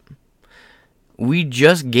 right? We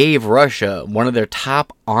just gave Russia one of their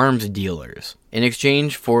top arms dealers in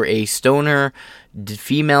exchange for a stoner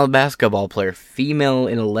female basketball player, female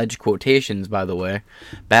in alleged quotations, by the way,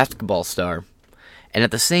 basketball star. And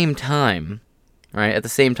at the same time,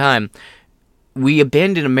 we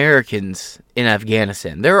abandoned Americans in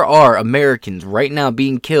Afghanistan. There are Americans right now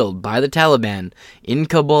being killed by the Taliban in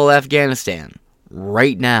Kabul, Afghanistan,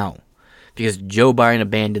 right now, because Joe Biden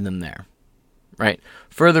abandoned them there, right?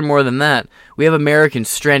 Furthermore than that, we have Americans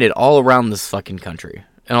stranded all around this fucking country,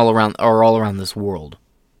 and all around this world.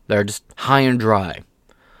 They're just high and dry,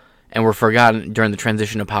 and were forgotten during the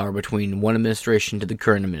transition of power between one administration to the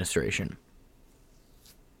current administration.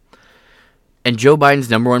 And Joe Biden's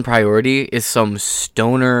number one priority is some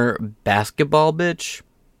stoner basketball bitch.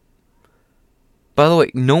 By the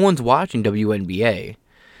way, no one's watching WNBA.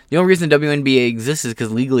 The only reason WNBA exists is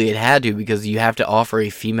because legally it had to, because you have to offer a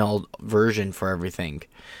female version for everything.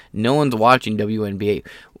 No one's watching WNBA.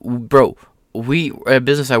 Bro, at a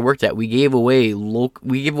business I worked at, we gave away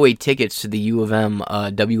tickets to the U of M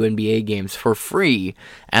WNBA games for free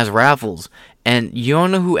as raffles. And you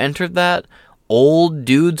don't know who entered that? Old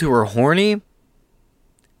dudes who were horny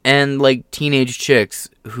and teenage chicks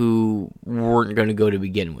who weren't going to go to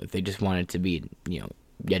begin with. They just wanted to be,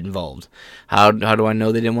 get involved. How do I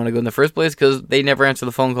know they didn't want to go in the first place? Because they never answered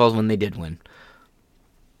the phone calls when they did win.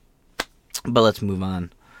 But let's move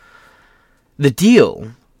on. The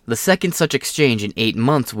deal, the second such exchange in 8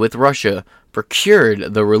 months with Russia,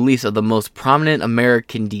 procured the release of the most prominent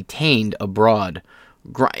American detained abroad.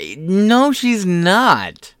 No, she's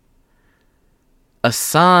not.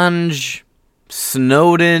 Assange,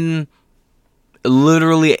 Snowden,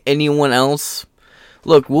 literally anyone else.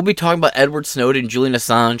 Look, we'll be talking about Edward Snowden, Julian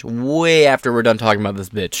Assange, way after we're done talking about this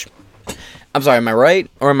bitch. I'm sorry, am I right?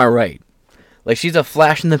 Or am I right? She's a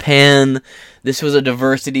flash in the pan. This was a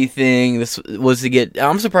diversity thing. This was to get...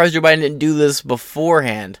 I'm surprised Joe Biden didn't do this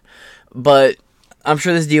beforehand. But I'm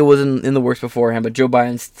sure this deal was in the works beforehand. But Joe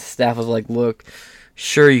Biden's staff was like, look,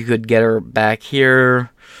 sure, you could get her back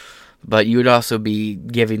here, but you would also be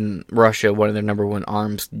giving Russia one of their number one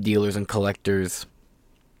arms dealers and collectors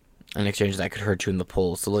in exchange that could hurt you in the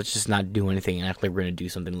polls. So let's just not do anything and act like we're going to do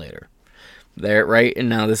something later. There, right? And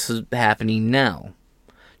now this is happening now.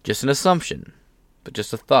 Just an assumption, but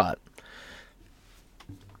just a thought.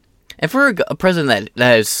 And for a president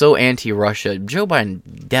that is so anti-Russia, Joe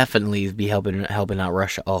Biden definitely would be helping out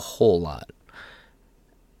Russia a whole lot.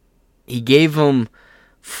 He gave them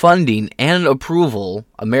funding and approval,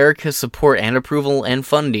 America's support and approval and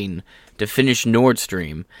funding to finish Nord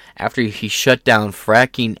Stream after he shut down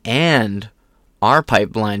fracking and our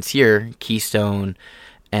pipelines here, Keystone,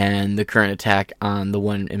 and the current attack on the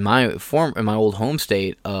one in my old home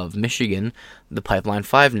state of Michigan, the Pipeline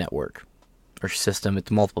 5 network or system. It's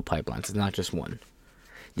multiple pipelines. It's not just one.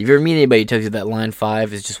 If you ever meet anybody who tells you that Line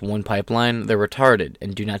 5 is just one pipeline, they're retarded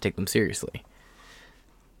and do not take them seriously.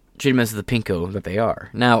 Treat them as the pinko that they are.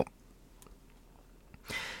 Now,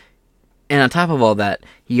 and on top of all that,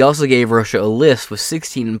 he also gave Russia a list with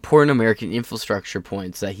 16 important American infrastructure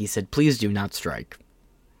points that he said, please do not strike.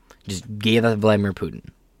 Just gave that to Vladimir Putin.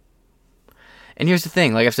 And here's the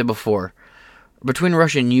thing, like I've said before, between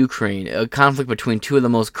Russia and Ukraine, a conflict between two of the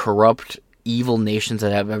most corrupt, evil nations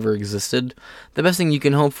that have ever existed, the best thing you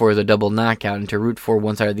can hope for is a double knockout, and to root for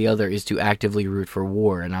one side or the other is to actively root for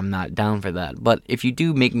war, and I'm not down for that. But if you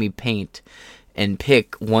do make me paint and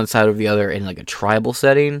pick one side or the other in like a tribal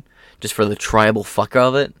setting, just for the tribal fuck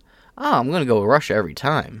of it, I'm going to go with Russia every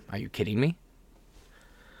time. Are you kidding me?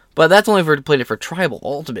 But that's only if we're playing it for tribal.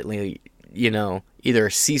 Ultimately, either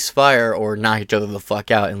ceasefire or knock each other the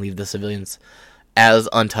fuck out and leave the civilians as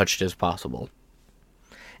untouched as possible.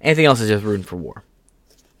 Anything else is just room for war.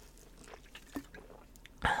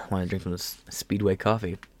 I want to drink some of this Speedway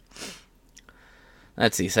coffee.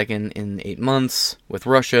 Let's see, second in 8 months with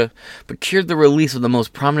Russia, procured the release of the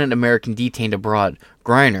most prominent American detained abroad.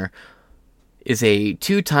 Griner is a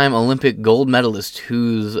 2-time Olympic gold medalist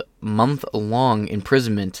whose month-long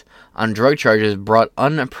imprisonment on drug charges brought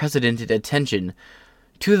unprecedented attention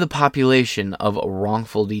to the population of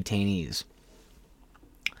wrongful detainees.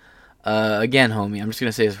 Again, homie, I'm just going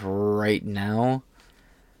to say this right now.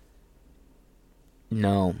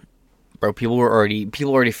 No. Bro, people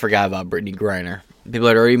already forgot about Brittney Griner. People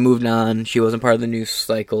had already moved on. She wasn't part of the news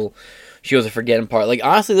cycle. She was a forgotten part. Like,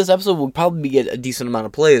 honestly, this episode will probably get a decent amount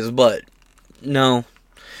of plays, but no.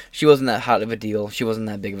 She wasn't that hot of a deal. She wasn't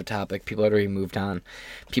that big of a topic. People had already moved on.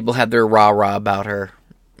 People had their rah-rah about her.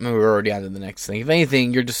 We were already on to the next thing. If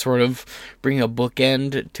anything, you're just sort of bringing a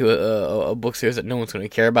bookend to a book series that no one's going to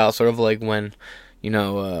care about. Sort of like when,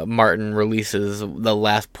 Martin releases the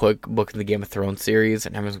last book in the Game of Thrones series,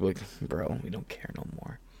 and everyone's like, bro, we don't care no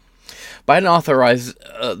more.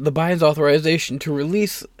 Biden's authorization to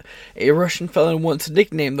release a Russian felon once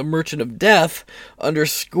nicknamed the Merchant of Death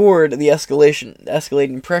underscored the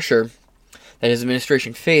escalating pressure that his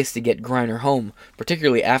administration faced to get Griner home,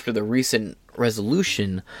 particularly after the recent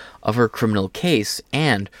resolution of her criminal case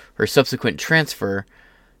and her subsequent transfer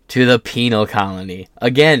to the penal colony.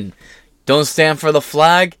 Again, don't stand for the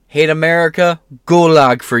flag, hate America,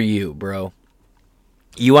 gulag for you, bro.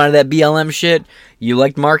 You wanted that BLM shit? You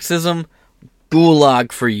liked Marxism?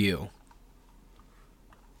 Gulag for you.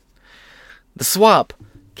 The swap,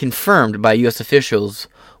 confirmed by U.S. officials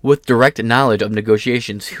with direct knowledge of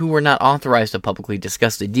negotiations who were not authorized to publicly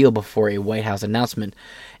discuss the deal before a White House announcement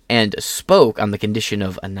and spoke on the condition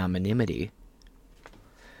of anonymity.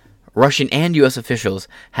 Russian and U.S. officials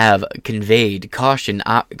have conveyed cautious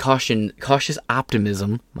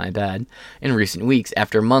optimism, in recent weeks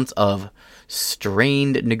after months of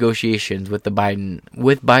strained negotiations with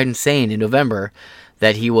Biden saying in November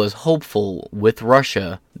that he was hopeful that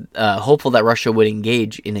Russia would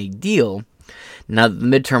engage in a deal now that the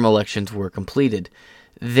midterm elections were completed.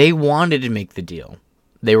 They wanted to make the deal.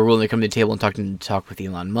 They were willing to come to the table and talk with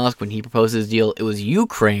Elon Musk. When he proposed his deal, it was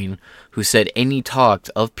Ukraine who said any talks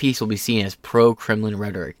of peace will be seen as pro-Kremlin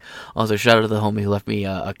rhetoric. Also, shout out to the homie who left me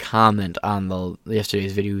a comment on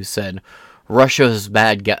yesterday's video who said, Russia's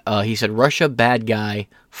bad guy. He said, Russia, bad guy,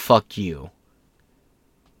 fuck you.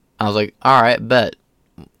 I was like, alright, bet.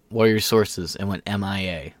 What are your sources? And went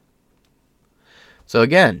MIA. So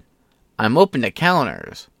again, I'm open to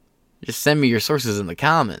counters. Just send me your sources in the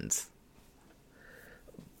comments.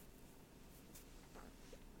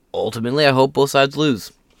 Ultimately, I hope both sides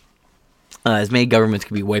lose. As many governments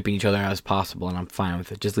can be wiping each other out as possible, and I'm fine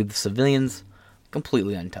with it. Just leave the civilians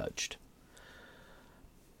completely untouched.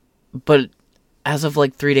 But as of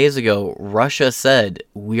 3 days ago, Russia said,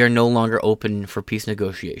 we are no longer open for peace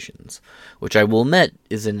negotiations, which I will admit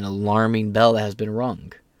is an alarming bell that has been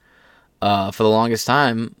rung. For the longest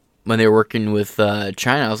time, when they were working with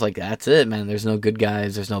China, I was like, that's it, man. There's no good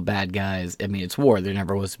guys, there's no bad guys. I mean, it's war. There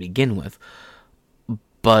never was to begin with.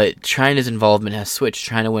 But China's involvement has switched.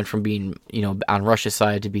 China went from being, on Russia's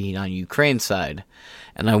side to being on Ukraine's side.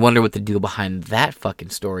 And I wonder what the deal behind that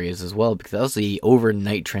fucking story is as well, because that was the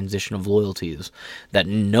overnight transition of loyalties that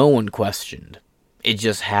no one questioned. It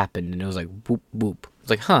just happened, and it was like, boop, boop.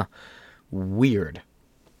 It's like, weird.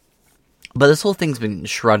 But this whole thing's been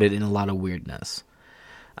shrouded in a lot of weirdness.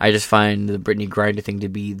 I just find the Brittney Griner thing to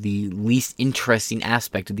be the least interesting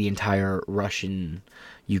aspect of the entire Russian,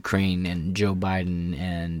 Ukraine, and Joe Biden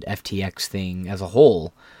and FTX thing as a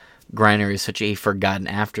whole. Griner is such a forgotten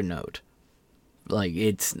afternote.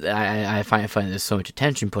 I find there's so much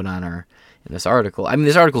attention put on her in this article. I mean,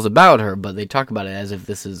 this article's about her, but they talk about it as if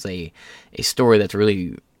this is a story that's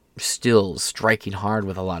really still striking hard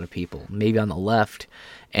with a lot of people. Maybe on the left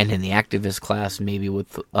and in the activist class, maybe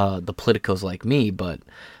with the politicos like me, but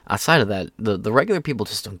outside of that, the regular people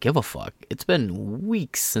just don't give a fuck. It's been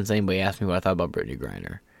weeks since anybody asked me what I thought about Brittney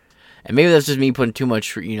Griner. And maybe that's just me putting too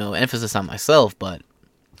much, emphasis on myself, but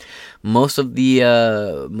most of the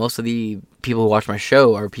people who watch my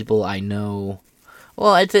show are people I know.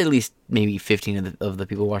 Well, I'd say at least maybe 15 of the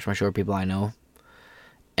people who watch my show are people I know.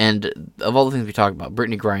 And of all the things we talk about,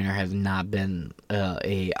 Brittney Griner has not been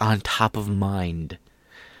a on top of mind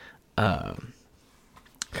a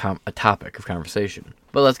topic of conversation.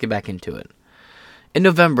 But let's get back into it. In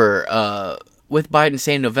November, with Biden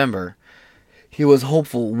saying November, he was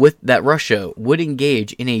hopeful that Russia would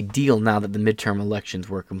engage in a deal now that the midterm elections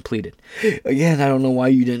were completed. Again, I don't know why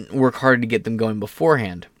you didn't work hard to get them going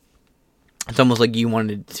beforehand. It's almost like you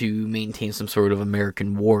wanted to maintain some sort of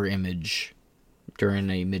American war image during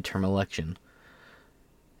a midterm election.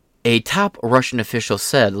 A top Russian official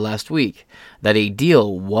said last week that a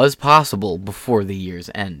deal was possible before the year's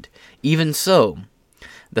end. Even so,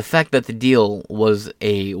 the fact that the deal was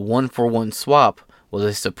a one-for-one swap was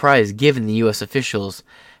a surprise, given the U.S. officials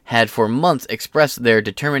had for months expressed their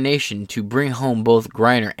determination to bring home both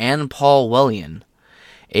Griner and Paul Whelan,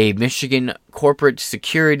 a Michigan corporate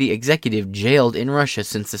security executive jailed in Russia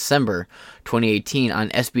since December 2018 on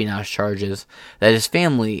espionage charges that his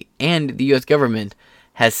family and the U.S. government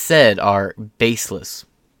has said are baseless.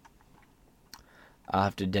 I'll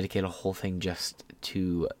have to dedicate a whole thing just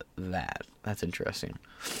to that. That's interesting.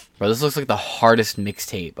 Bro, this looks like the hardest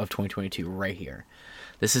mixtape of 2022 right here.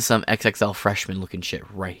 This is some XXL freshman looking shit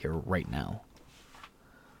right here, right now.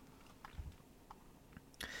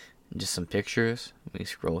 Just some pictures. Let me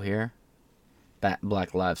scroll here.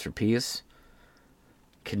 Black Lives for Peace.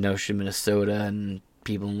 Kenosha, Minnesota, and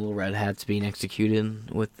people in little red hats being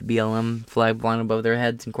executed with the BLM flag flying above their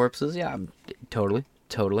heads and corpses. Yeah, totally.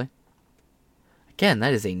 Again,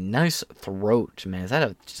 that is a nice throat, man. Is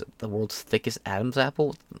that the world's thickest Adam's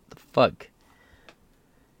apple? What the fuck?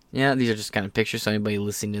 Yeah, these are just kind of pictures, so anybody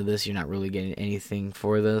listening to this, you're not really getting anything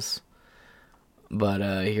for this.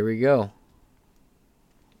 But, here we go.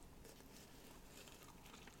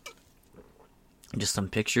 Just some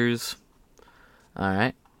pictures.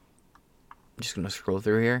 Alright. I'm just going to scroll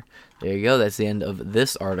through here. There you go. That's the end of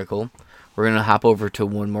this article. We're going to hop over to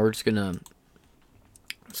one more. We're just going to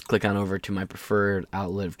click on over to my preferred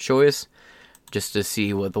outlet of choice, just to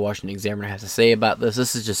see what the Washington Examiner has to say about this.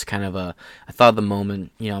 This is just kind of a thought of the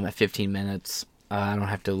moment. You know, I'm at 15 minutes. I don't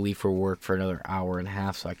have to leave for work for another hour and a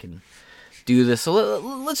half, so I can do this. So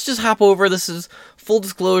let's just hop over. This is full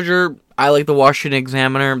disclosure. I like the Washington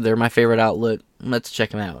Examiner. They're my favorite outlet. Let's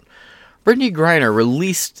check them out. Brittney Griner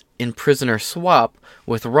released in prisoner swap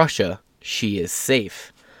with Russia. She is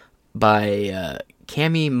safe. By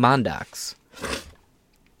Cami Mondax.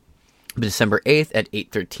 December 8th at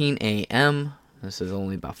 8:13 a.m. This is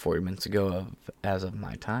only about 40 minutes ago as of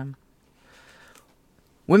my time.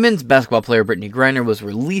 Women's basketball player Brittney Griner was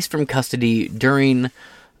released from custody during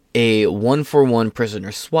a one-for-one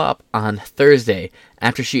prisoner swap on Thursday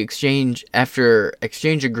after exchange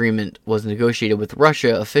agreement was negotiated with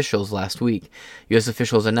Russia officials last week. U.S.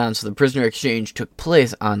 officials announced the prisoner exchange took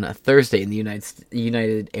place on Thursday in the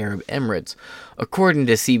United Arab Emirates. According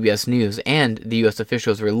to CBS News, and the U.S.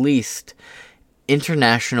 officials released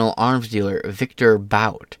international arms dealer Victor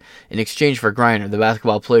Bout in exchange for Griner. The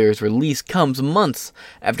basketball player's release comes months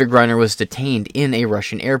after Griner was detained in a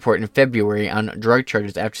Russian airport in February on drug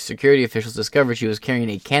charges after security officials discovered she was carrying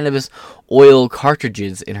a cannabis oil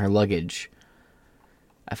cartridges in her luggage.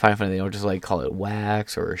 I find it funny they don't just call it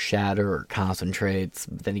wax or shatter or concentrates,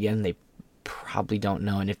 but then again they probably don't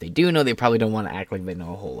know, and if they do know, they probably don't want to act like they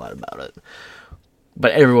know a whole lot about it.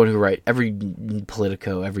 But everyone who writes, every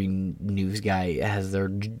Politico, every news guy has their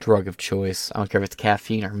drug of choice. I don't care if it's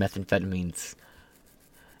caffeine or methamphetamines.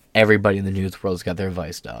 Everybody in the news world's got their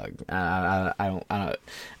vice, dog. I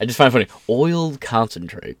just find it funny. Oil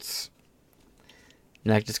concentrates.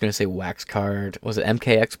 You're not just going to say wax card. Was it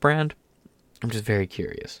MKX brand? I'm just very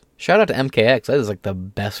curious. Shout out to MKX. That is the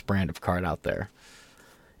best brand of card out there.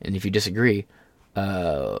 And if you disagree,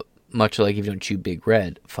 much like if you don't chew Big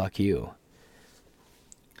Red, fuck you.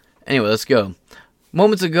 Anyway, let's go.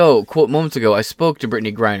 Moments ago, I spoke to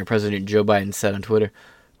Brittney Griner, President Joe Biden said on Twitter,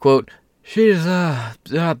 quote, she's,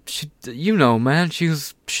 you know, man,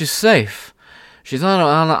 she's safe. She's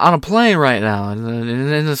on a plane right now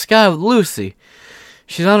in the sky with Lucy.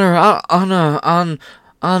 She's on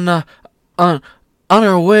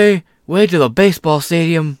her way to the baseball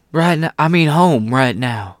stadium right now. I mean, home right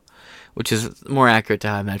now, which is more accurate to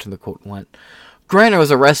how I imagine the quote went. Griner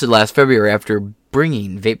was arrested last February after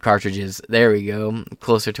bringing vape cartridges, there we go,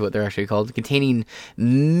 closer to what they're actually called, containing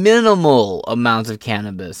minimal amounts of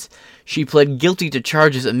cannabis. She pled guilty to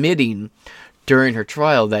charges admitting during her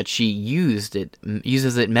trial that she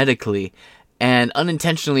uses it medically and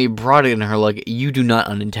unintentionally brought it in her luggage. You do not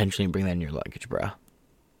unintentionally bring that in your luggage, bro.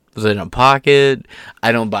 Was it in a pocket?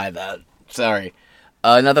 I don't buy that. Sorry.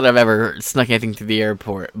 Not that I've ever snuck anything through the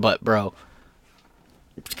airport, but bro,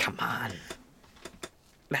 come on.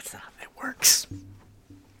 That's not how that works.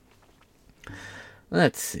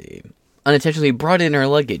 Let's see. Unintentionally brought in her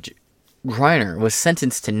luggage. Griner was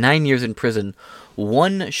sentenced to 9 years in prison,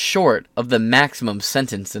 one short of the maximum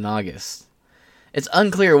sentence in August. It's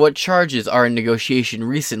unclear what charges are in negotiation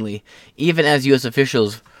recently, even as U.S.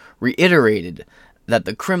 officials reiterated that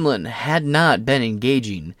the Kremlin had not been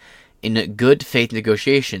engaging in good faith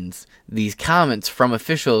negotiations. These comments from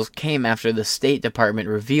officials came after the State Department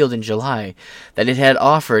revealed in July that it had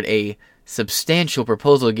offered a substantial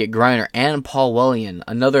proposal to get Griner and Paul Whelan,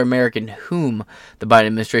 another American whom the Biden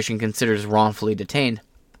administration considers wrongfully detained.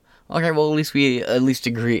 Okay, well, at least we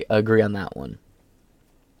agree on that one.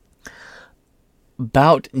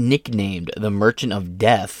 Bout, nicknamed the Merchant of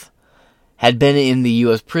Death, had been in the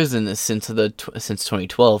U.S. prison since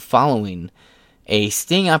 2012 following a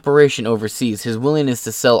sting operation overseas. His willingness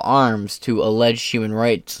to sell arms to alleged human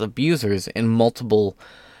rights abusers in a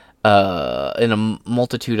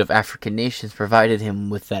multitude of African nations provided him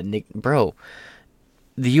with that nick. Bro,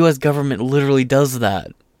 the U.S. government literally does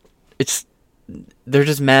that. They're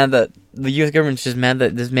just mad that the U.S. government's just mad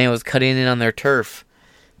that this man was cutting in on their turf.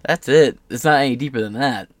 That's it. It's not any deeper than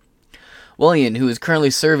that. Whelan, who is currently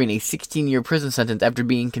serving a 16-year prison sentence after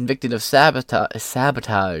being convicted of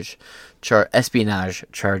espionage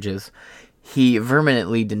charges, he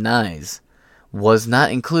vehemently denies, was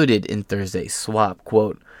not included in Thursday's swap.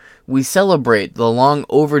 Quote, "We celebrate the long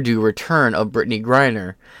overdue return of Brittney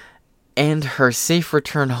Griner and her safe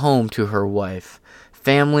return home to her wife,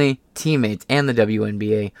 family, teammates, and the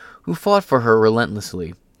WNBA, who fought for her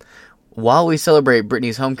relentlessly. While we celebrate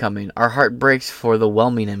Brittney's homecoming, our heart breaks for the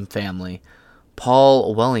Whelan family.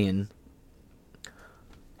 Paul Whelan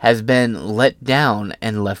has been let down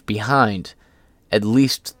and left behind at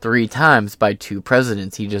least 3 times by 2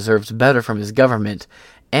 presidents. He deserves better from his government,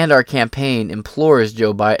 and our campaign implores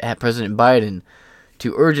President Biden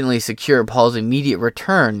to urgently secure Paul's immediate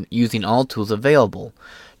return using all tools available,"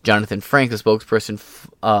 Jonathan Frank, the spokesperson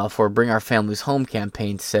for Bring Our Families Home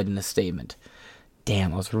campaign, said in a statement.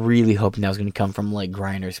 Damn, I was really hoping that was going to come from, like,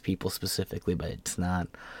 Griner's people specifically, but it's not.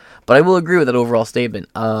 But I will agree with that overall statement.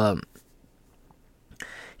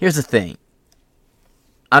 Here's the thing.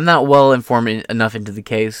 I'm not well informed enough into the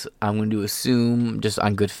case. I'm going to assume, just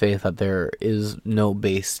on good faith, that there is no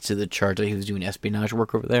base to the charge that he was doing espionage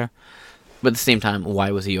work over there. But at the same time,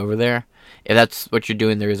 why was he over there? If that's what you're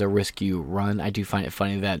doing, there is a risk you run. I do find it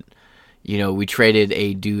funny that, you know, we traded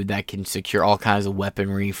a dude that can secure all kinds of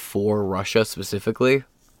weaponry for Russia specifically.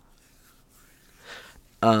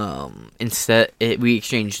 Instead, we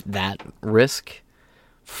exchanged that risk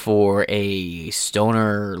for a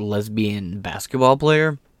stoner lesbian basketball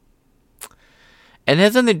player. And it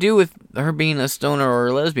has nothing to do with her being a stoner or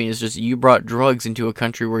a lesbian. It's just you brought drugs into a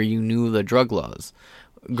country where you knew the drug laws.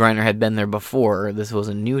 Griner had been there before. This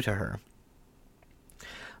wasn't new to her.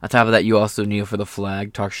 On top of that, you also kneel for the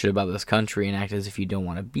flag, talk shit about this country, and act as if you don't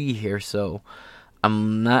want to be here. So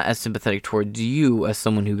I'm not as sympathetic towards you as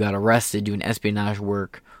someone who got arrested doing espionage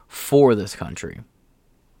work for this country.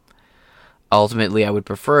 Ultimately, I would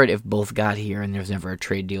prefer it if both got here and there's never a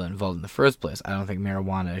trade deal involved in the first place. I don't think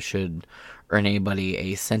marijuana should earn anybody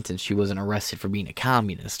a sentence. She wasn't arrested for being a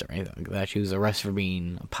communist or anything like that. She was arrested for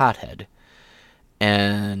being a pothead.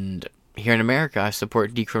 And here in America, I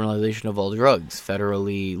support decriminalization of all drugs,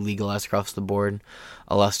 federally legalized across the board,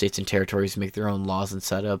 allow states and territories to make their own laws and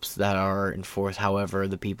setups that are enforced however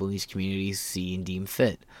the people in these communities see and deem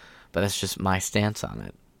fit. But that's just my stance on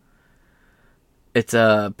it. It's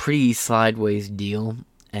a pretty sideways deal,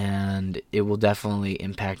 and it will definitely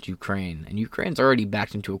impact Ukraine. And Ukraine's already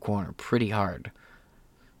backed into a corner pretty hard.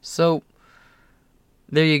 So,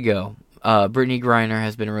 there you go. Brittney Griner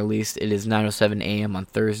has been released. It is 9:07 a.m. on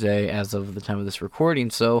Thursday as of the time of this recording.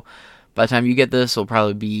 So, by the time you get this, it'll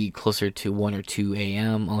probably be closer to 1 or 2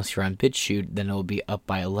 a.m. Unless you're on BitChute, then it'll be up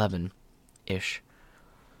by 11-ish.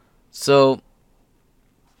 So,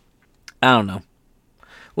 I don't know.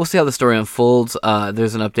 We'll see how the story unfolds.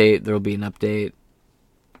 There's an update. There will be an update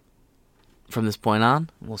from this point on.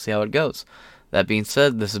 We'll see how it goes. That being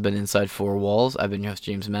said, this has been Inside Four Walls. I've been your host,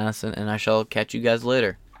 James Madison, and I shall catch you guys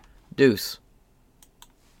later. Deuce.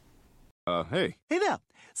 Hey. Hey there.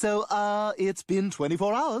 So, it's been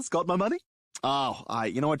 24 hours. Got my money? Oh,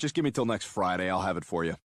 you know what? Just give me till next Friday. I'll have it for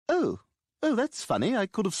you. Oh, that's funny. I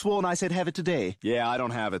could have sworn I said have it today. Yeah, I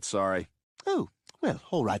don't have it. Sorry. Oh, well,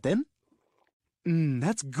 all right then.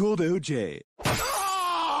 That's good, OJ.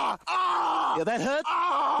 Yeah, that hurt?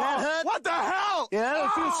 That hurt? What the hell? Yeah, it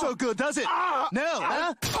don't feel so good, does it? No,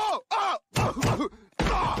 huh?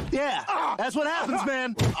 Yeah, that's what happens,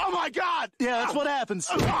 man. Oh, my God. Yeah, that's what happens.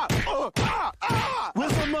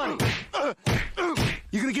 Where's my money?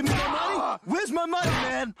 You gonna give me my money? Where's my money,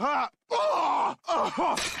 man?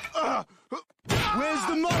 Where's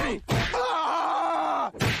the money?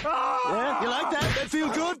 Yeah, you like that? That feel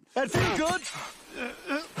good? That feel good?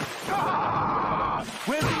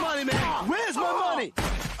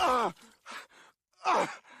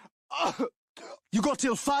 You got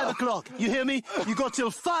till 5 o'clock. You hear me? You got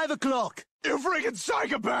till 5 o'clock. You freaking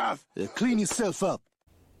psychopath! Clean yourself up.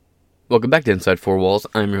 Welcome back to Inside Four Walls.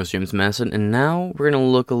 I'm your host, James Madison, and now we're going to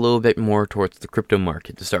look a little bit more towards the crypto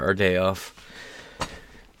market to start our day off.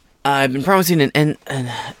 I've been promising an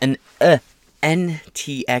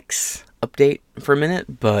NTX update for a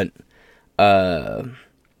minute, but I'm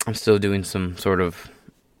still doing some sort of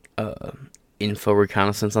info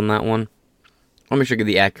reconnaissance on that one. I'll make sure to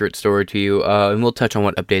get the accurate story to you, and we'll touch on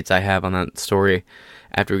what updates I have on that story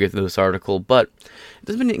after we get through this article. But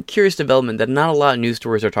there's been a curious development that not a lot of news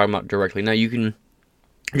stories are talking about directly. Now, you can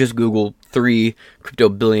just Google 3 crypto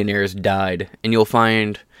billionaires died, and you'll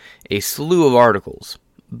find a slew of articles.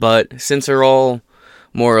 But since they're all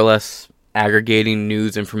more or less aggregating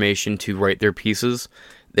news information to write their pieces,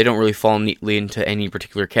 they don't really fall neatly into any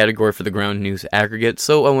particular category for the ground news aggregate.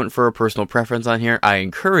 So I went for a personal preference on here. I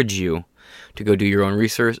encourage you to go do your own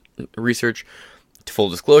research. Full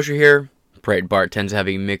disclosure here, Breitbart tends to have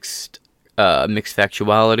a mixed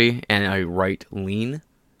factuality, and I write lean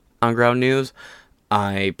on ground news.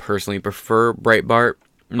 I personally prefer Breitbart.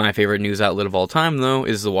 My favorite news outlet of all time, though,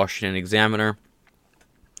 is the Washington Examiner.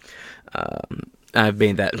 I've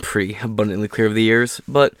made that pretty abundantly clear over the years,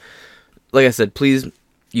 but like I said, please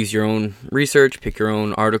use your own research, pick your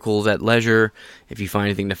own articles at leisure. If you find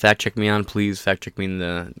anything to fact check me on, please fact check me in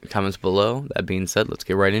the comments below. That being said, let's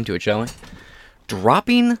get right into it, shall we?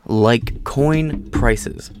 Dropping like coin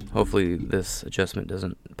prices. Hopefully this adjustment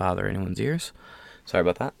doesn't bother anyone's ears. Sorry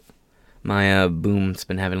about that. My boom's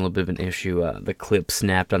been having a little bit of an issue. The clip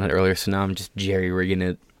snapped on it earlier, so now I'm just jerry-rigging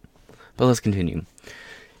it. But let's continue.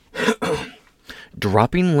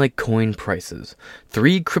 Dropping like coin prices.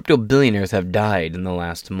 3 crypto billionaires have died in the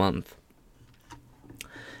last month.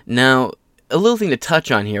 Now, a little thing to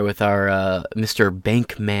touch on here with our Mr.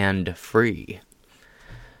 Bankman-Fried.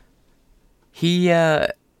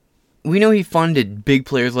 We know he funded big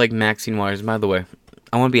players like Maxine Waters. By the way,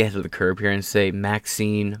 I want to be ahead of the curve here and say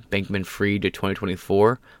Maxine Bankman-Fried to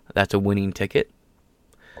 2024. That's a winning ticket.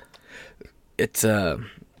 It's not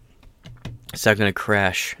going to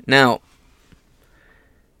crash. Now,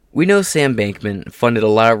 we know Sam Bankman funded a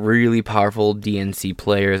lot of really powerful DNC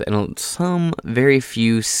players, and some very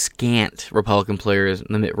few scant Republican players,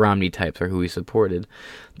 the Mitt Romney types, are who he supported.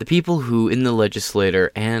 The people who, in the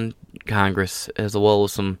legislature and Congress, as well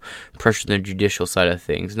as some pressure on the judicial side of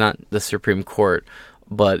things, not the Supreme Court,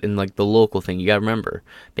 but in like the local thing, you gotta remember,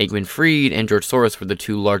 Bankman-Fried and George Soros were the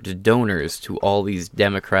 2 largest donors to all these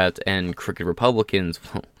Democrats and crooked Republicans.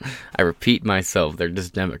 I repeat myself, they're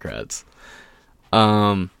just Democrats.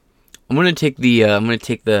 I'm gonna take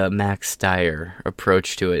the Max Stier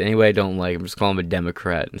approach to it. Anyway, I don't like, I'm just calling him a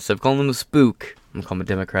Democrat. Instead of calling him a spook, I'm gonna call him a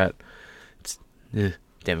Democrat. It's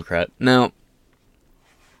Democrat. Now,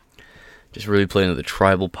 just really playing with the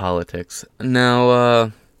tribal politics.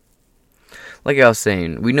 Now, like I was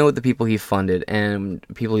saying, we know what the people he funded and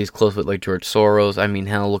people he's close with, like George Soros. I mean,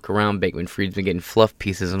 hell, look around. Bankman-Fried's been getting fluff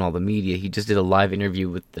pieces in all the media. He just did a live interview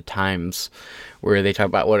with the Times where they talk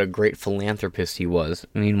about what a great philanthropist he was.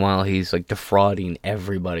 Meanwhile, he's like defrauding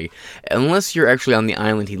everybody. Unless you're actually on the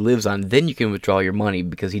island he lives on, then you can withdraw your money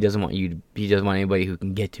because he doesn't want anybody who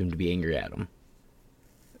can get to him to be angry at him.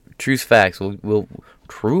 True facts.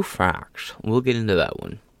 True facts. We'll get into that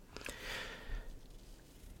one.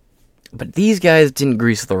 But these guys didn't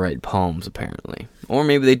grease the right palms, apparently. Or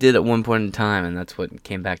maybe they did at one point in time, and that's what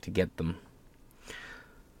came back to get them.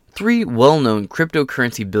 3 well-known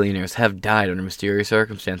cryptocurrency billionaires have died under mysterious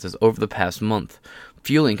circumstances over the past month,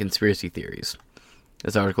 fueling conspiracy theories.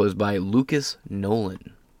 This article is by Lucas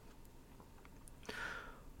Nolan.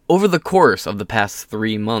 Over the course of the past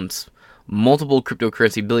 3 months, multiple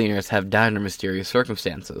cryptocurrency billionaires have died under mysterious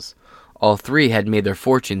circumstances. All 3 had made their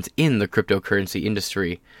fortunes in the cryptocurrency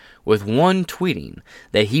industry, with one tweeting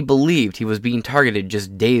that he believed he was being targeted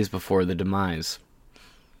just days before the demise.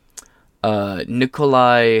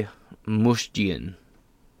 Nikolai Mushkin.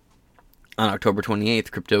 On October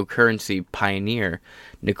 28th, cryptocurrency pioneer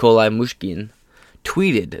Nikolai Mushkin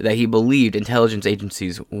tweeted that he believed intelligence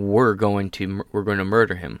agencies were going to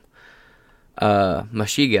murder him.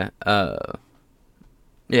 Mushkina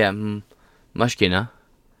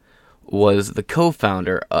was the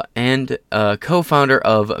co-founder of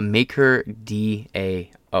MakerDAO,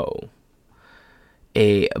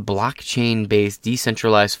 a blockchain-based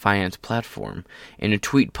decentralized finance platform. In a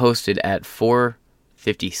tweet posted at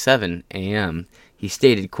 4:57 a.m., he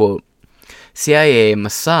stated, quote, CIA,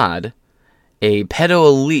 Mossad, a pedo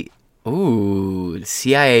elite.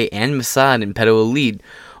 CIA and Mossad and pedo elite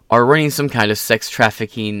are running some kind of sex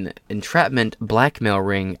trafficking entrapment blackmail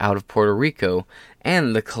ring out of Puerto Rico and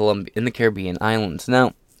in the Caribbean islands.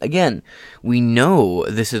 Now, again, we know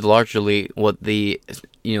this is largely what the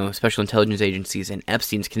special intelligence agencies and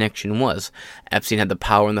Epstein's connection was. Epstein had the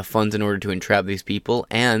power and the funds in order to entrap these people,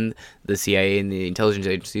 and the CIA and the intelligence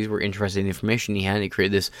agencies were interested in the information he had. He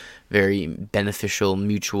created this very beneficial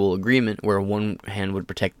mutual agreement where one hand would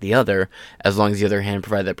protect the other. As long as the other hand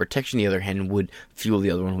provided that protection, the other hand would fuel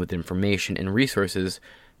the other one with information and resources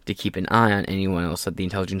to keep an eye on anyone else that the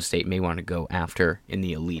intelligence state may want to go after in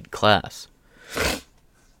the elite class.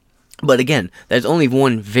 But again, that's only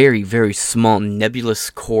one very, very small nebulous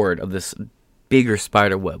chord of this bigger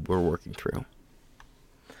spider web we're working through.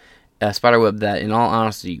 A spider web that, in all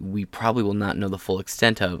honesty, we probably will not know the full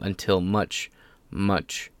extent of until much,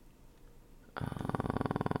 much...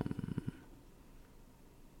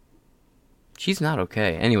 She's not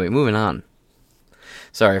okay. Anyway, moving on.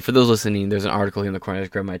 Sorry, for those listening, there's an article here in the corner that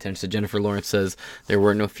grabbed my attention. So Jennifer Lawrence says there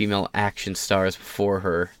were no female action stars before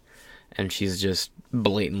her, and she's just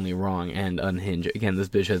blatantly wrong and unhinged. Again, this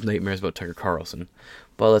bitch has nightmares about Tucker Carlson.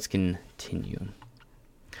 But let's continue.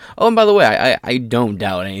 Oh, and by the way, I don't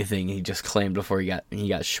doubt anything he just claimed before he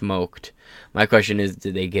got smoked. My question is,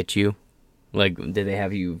 did they get you? Like, did they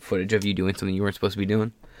have footage of you doing something you weren't supposed to be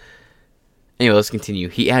doing? Anyway, let's continue.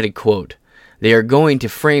 He added, quote, "They are going to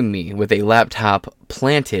frame me with a laptop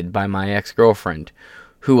planted by my ex-girlfriend,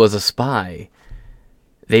 who was a spy.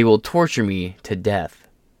 They will torture me to death."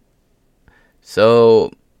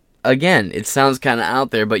 So, again, it sounds kind of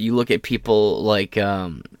out there, but you look at people like,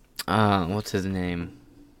 what's his name?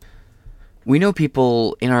 We know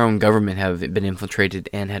people in our own government have been infiltrated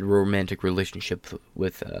and had romantic relationships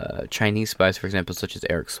with Chinese spies, for example, such as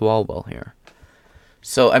Eric Swalwell here.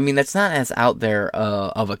 So, I mean, that's not as out there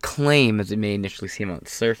of a claim as it may initially seem on the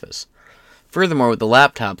surface. Furthermore, with the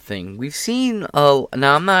laptop thing, we've seen... now,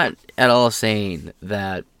 I'm not at all saying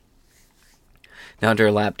that the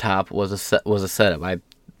Hunter laptop was a setup. I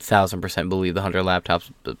 1,000% believe the Hunter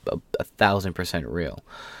laptop's 1,000% real.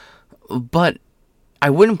 But I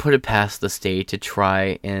wouldn't put it past the state to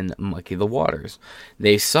try and mucky the waters.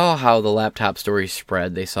 They saw how the laptop story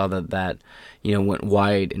spread. They saw that went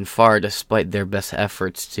wide and far despite their best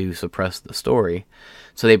efforts to suppress the story.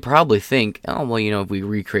 So they probably think, oh, well, if we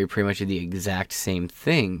recreate pretty much the exact same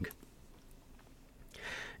thing,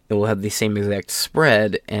 it will have the same exact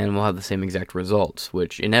spread and we'll have the same exact results,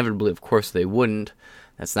 which inevitably, of course, they wouldn't.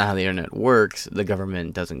 That's not how the internet works. The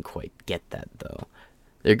government doesn't quite get that, though.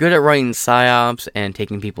 They're good at running psyops and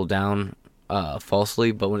taking people down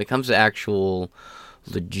falsely, but when it comes to actual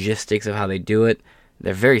logistics of how they do it,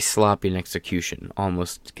 they're very sloppy in execution,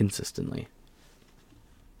 almost consistently.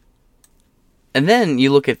 And then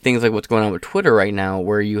you look at things like what's going on with Twitter right now,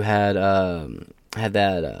 where you had I'm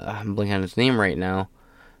blanking on his name right now,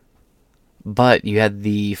 but you had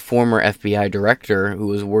the former FBI director who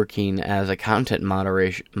was working as a content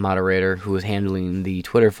moderator who was handling the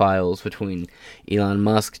Twitter files between Elon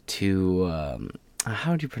Musk to,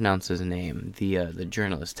 how do you pronounce his name? The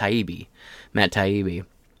journalist, Matt Taibbi.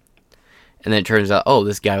 And then it turns out,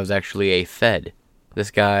 this guy was actually a Fed. This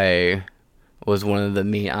guy was one of the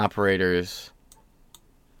main operators.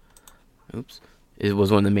 It was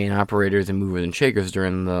one of the main operators and movers and shakers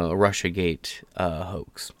during the Russiagate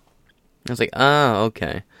hoax. I was like,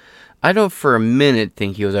 okay. I don't for a minute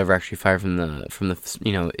think he was ever actually fired from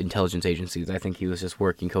the intelligence agencies. I think he was just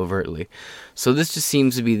working covertly. So this just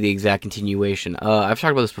seems to be the exact continuation. I've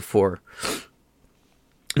talked about this before.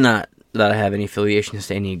 Not that I have any affiliations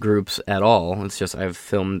to any groups at all. It's just I've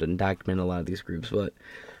filmed and documented a lot of these groups. But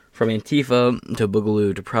from Antifa to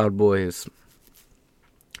Boogaloo to Proud Boys,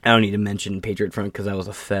 I don't need to mention Patriot Front because that was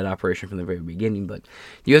a Fed operation from the very beginning. But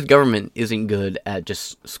the U.S. government isn't good at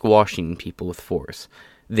just squashing people with force.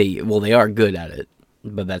 They are good at it,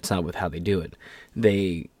 but that's not with how they do it.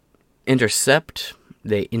 They intercept,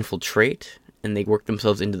 they infiltrate, and they work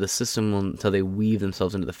themselves into the system until they weave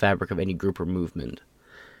themselves into the fabric of any group or movement,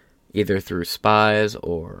 either through spies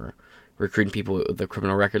or recruiting people with a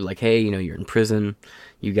criminal record. Like, hey, you're in prison,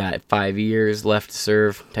 you got 5 years left to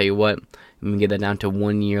serve. Tell you what, we can get that down to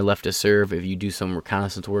 1 year left to serve. If you do some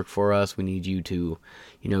reconnaissance work for us, we need you to,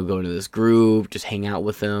 go into this group, just hang out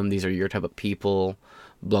with them. These are your type of people.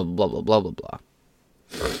 Blah, blah, blah, blah, blah, blah.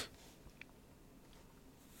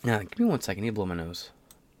 Now, give me 1 second. I need to blow my nose.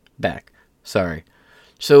 Back. Sorry.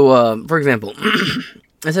 So, for example,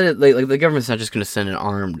 I said like the government's not just going to send an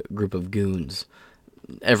armed group of goons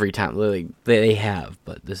every time. They have,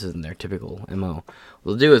 but this isn't their typical MO.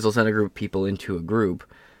 What they'll do is they'll send a group of people into a group,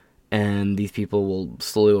 and these people will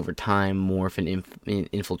slowly over time morph and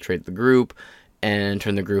infiltrate the group, and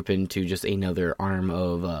turn the group into just another arm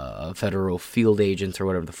of federal field agents, or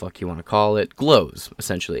whatever the fuck you want to call it. GLOWs,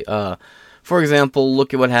 essentially. For example,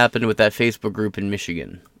 look at what happened with that Facebook group in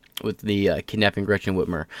Michigan with the kidnapping Gretchen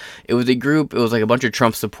Whitmer. It was a group, it was like a bunch of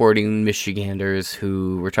Trump-supporting Michiganders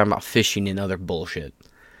who were talking about fishing and other bullshit.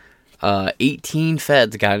 18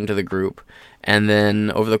 feds got into the group, and then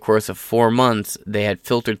over the course of 4 months, they had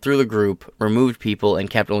filtered through the group, removed people, and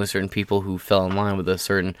kept only certain people who fell in line with a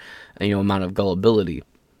certain amount of gullibility.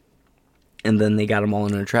 And then they got them all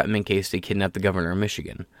in an entrapment case to kidnap the governor of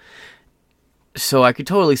Michigan. So I could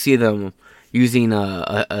totally see them using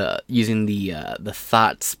the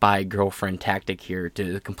thought spy girlfriend tactic here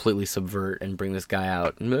to completely subvert and bring this guy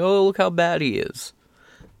out. And, oh, look how bad he is.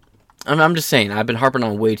 I'm just saying, I've been harping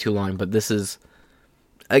on way too long, but this is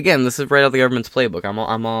right out of the government's playbook. I'm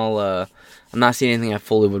not seeing anything I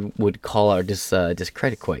fully would call or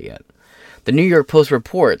discredit quite yet. The New York Post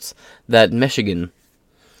reports that Michigan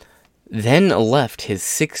then left his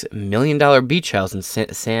 $6 million beach house in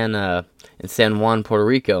San Juan, Puerto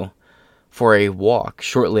Rico, for a walk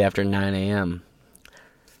shortly after 9 a.m.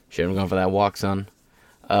 Should have gone for that walk, son.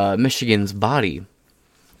 Michigan's body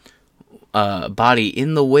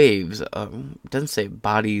in the waves. Doesn't say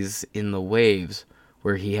bodies in the waves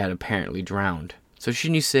where he had apparently drowned. So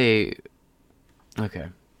shouldn't you say? Okay.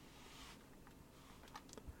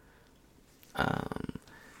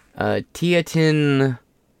 Teatin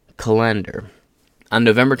Calendar on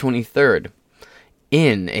November 23rd.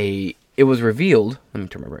 It was revealed. Let me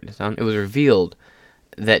turn my brightness down. It was revealed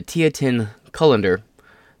that Teatin Calendar,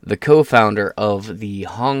 the co-founder of the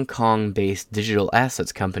Hong Kong-based digital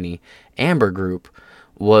assets company Amber Group,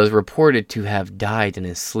 was reported to have died in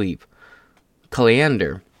his sleep.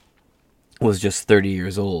 Callender was just 30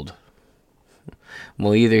 years old.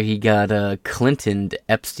 Well, either he got Clinton,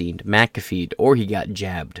 Epstein, McAfee, or he got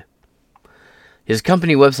jabbed. His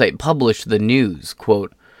company website published the news,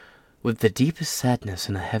 quote, "With the deepest sadness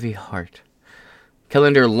and a heavy heart."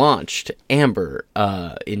 Callender launched Amber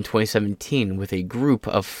in 2017 with a group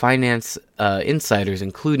of finance insiders,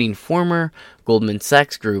 including former Goldman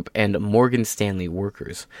Sachs Group and Morgan Stanley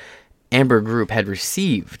workers. Amber Group had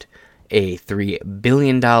received a $3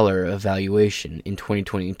 billion valuation in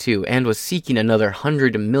 2022 and was seeking another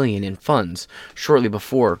 $100 million in funds shortly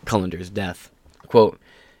before Callender's death. Quote,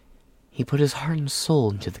 "He put his heart and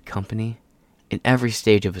soul into the company in every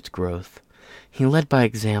stage of its growth. He led by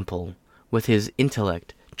example with his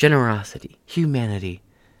intellect, generosity, humanity,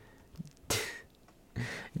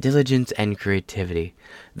 diligence, and creativity."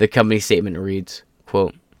 The company statement reads,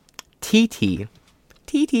 quote, TT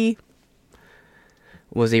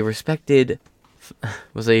was a respected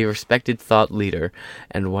thought leader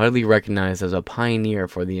and widely recognized as a pioneer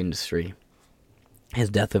for the industry. His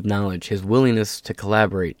depth of knowledge, his willingness to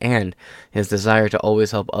collaborate, and his desire to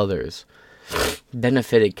always help others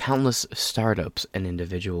benefited countless startups and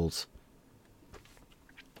individuals.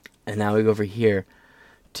 And now we go over here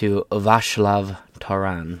to Václav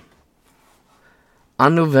Taran.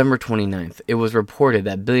 On November 29th, it was reported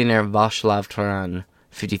that billionaire Václav Taran,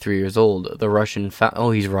 53 years old, the Russian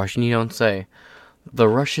he's Russian, you don't say. The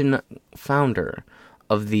Russian founder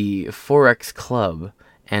of the Forex Club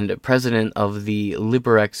and president of the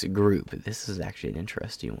Liberex Group, this is actually an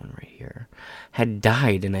interesting one right here, had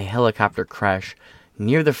died in a helicopter crash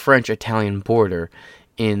near the French-Italian border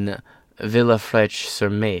in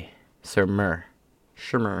Villefranche-sur-Mer.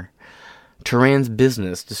 Taran's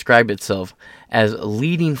business described itself as a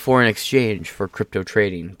leading foreign exchange for crypto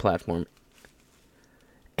trading platform.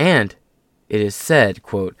 And it is said,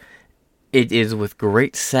 quote, "It is with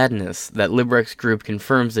great sadness that Liberex Group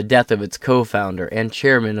confirms the death of its co-founder and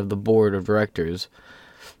chairman of the board of directors,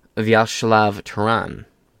 Václav Taran,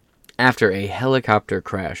 after a helicopter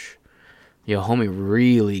crash." Yo, homie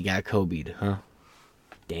really got Kobe'd, huh?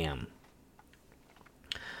 Damn.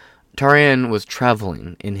 Taran was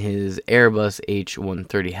traveling in his Airbus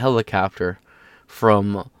H-130 helicopter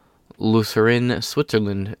from Lucerne,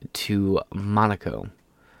 Switzerland to Monaco.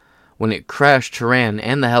 When it crashed, Taran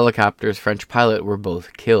and the helicopter's French pilot were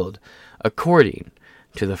both killed, according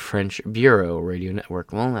to the French Bureau Radio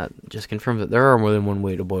Network. Well, that just confirms that there are more than one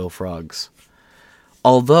way to boil frogs.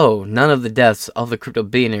 Although none of the deaths of the crypto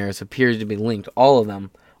billionaires appears to be linked, all of them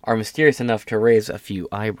are mysterious enough to raise a few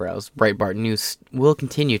eyebrows. Breitbart News will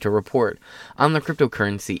continue to report on the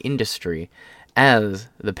cryptocurrency industry as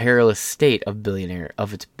the perilous state of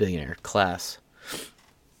its billionaire class.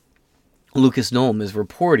 Lucas Nolan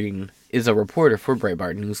is a reporter for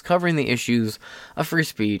Breitbart News covering the issues of free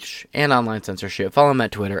speech and online censorship. Follow him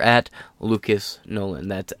at Twitter at Lucas Nolan.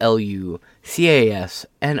 That's LucasNolan.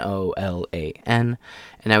 And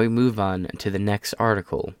now we move on to the next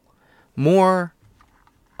article. More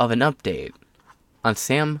of an update on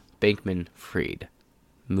Sam Bankman-Fried.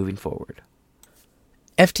 Moving forward.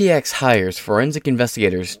 FTX hires forensic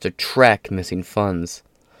investigators to track missing funds.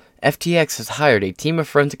 FTX has hired a team of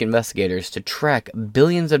forensic investigators to track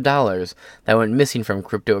billions of dollars that went missing from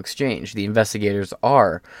crypto exchange. The investigators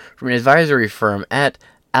are from an advisory firm at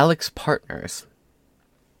Alex Partners.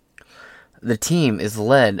 The team is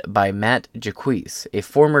led by Matt Jaquise, a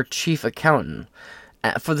former chief accountant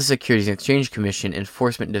for the Securities and Exchange Commission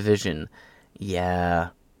Enforcement Division. Yeah,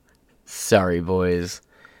 sorry boys.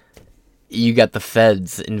 You got the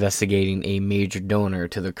feds investigating a major donor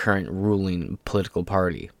to the current ruling political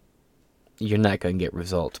party. You're not going to get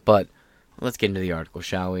results. But let's get into the article,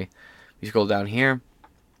 shall we? We scroll down here.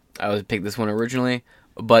 I was picked this one originally,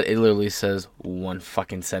 but it literally says one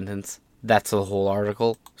fucking sentence. That's the whole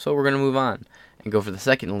article. So we're going to move on and go for the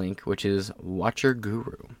second link, which is Watcher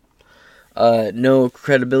Guru. No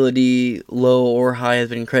credibility, low or high, has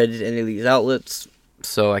been credited to any of these outlets,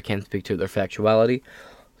 so I can't speak to their factuality.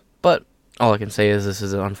 But all I can say is this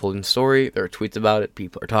is an unfolding story. There are tweets about it.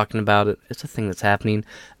 People are talking about it. It's a thing that's happening.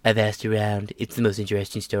 I've asked around. It's the most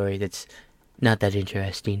interesting story that's not that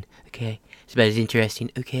interesting, okay? It's about as interesting,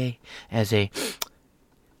 okay, as a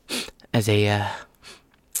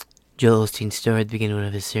Joel Osteen story at the beginning of one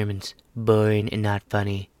of his sermons. Boring and not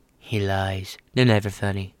funny. He lies. They're never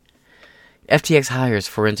funny. FTX hires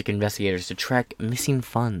forensic investigators to track missing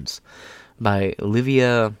funds by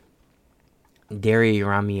Olivia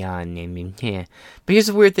Ramian. Yeah. But here's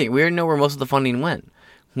the weird thing. We already know where most of the funding went.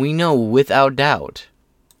 We know without doubt.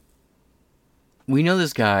 We know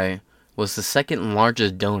this guy was the second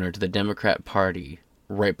largest donor to the Democrat Party,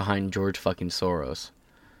 right behind George fucking Soros.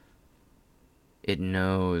 It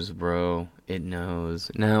knows, bro. It knows.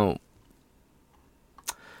 Now,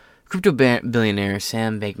 crypto billionaire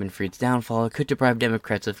Sam Bankman-Fried's downfall could deprive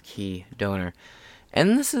Democrats of key donor.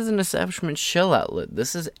 And this is an establishment shell outlet.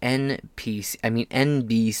 This is NBC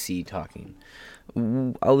talking.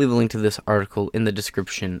 I'll leave a link to this article in the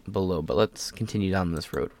description below, but let's continue down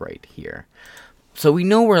this road right here. So we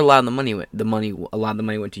know where a lot of the money went. A lot of the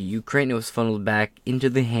money went to Ukraine. It was funneled back into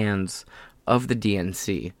the hands of the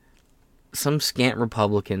DNC. Some scant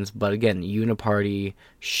Republicans, but again, uniparty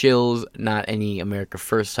shills, not any America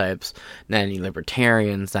First types, not any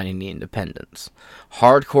libertarians, not any independents.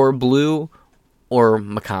 Hardcore blue or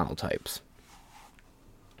McConnell types.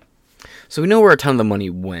 So we know where a ton of the money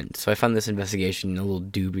went. So I found this investigation a little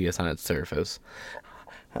dubious on its surface.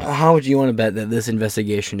 How would you want to bet that this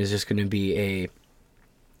investigation is just going to be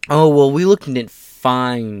oh, well, we looked and didn't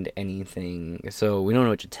find anything, so we don't know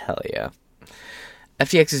what to tell you.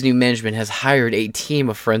 FTX's new management has hired a team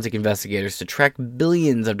of forensic investigators to track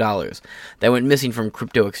billions of dollars that went missing from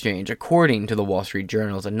crypto exchange, according to the Wall Street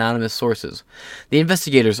Journal's anonymous sources. The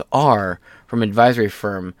investigators are from advisory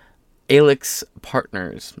firm Alex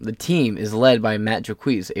Partners. The team is led by Matt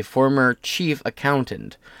Jaquise, a former chief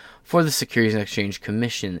accountant for the Securities and Exchange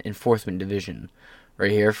Commission Enforcement Division. Right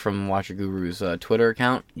here from Watcher Guru's Twitter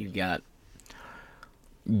account, you got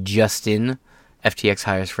Justin. FTX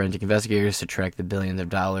hires forensic investigators to track the billions of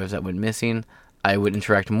dollars that went missing. I would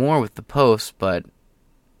interact more with the post, but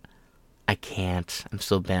I can't. I'm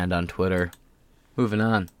still banned on Twitter. Moving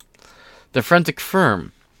on. The forensic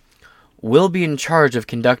firm will be in charge of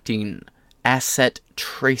conducting asset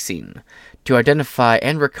tracing to identify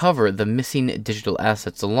and recover the missing digital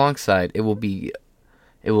assets. Alongside, it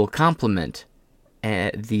will complement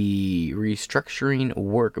the restructuring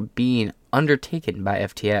work being undertaken by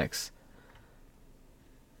FTX.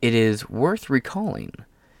 It is worth recalling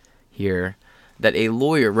here that a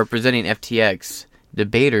lawyer representing FTX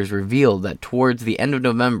debaters revealed that towards the end of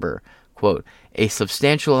November, quote, a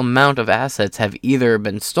substantial amount of assets have either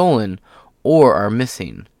been stolen or are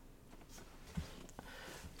missing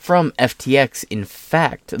from FTX. In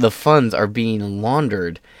fact, the funds are being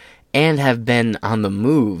laundered and have been on the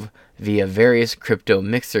move via various crypto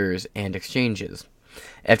mixers and exchanges.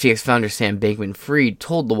 FTX founder Sam Bankman-Fried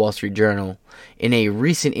told the Wall Street Journal in a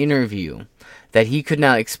recent interview that he could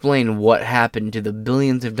not explain what happened to the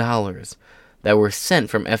billions of dollars that were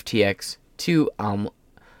sent from FTX to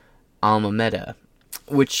Alameda,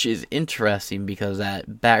 which is interesting because that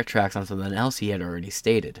backtracks on something else he had already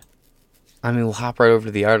stated. we'll hop right over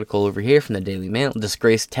to the article over here from the Daily Mail.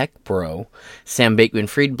 Disgraced tech bro Sam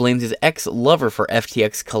Bankman-Fried blames his ex-lover for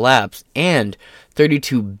FTX collapse and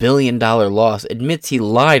 $32 billion loss, admits he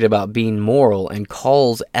lied about being moral, and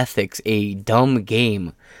calls ethics a dumb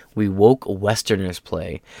game we woke Westerners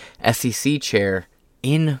play. SEC chair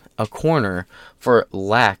in a corner for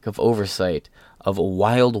lack of oversight of a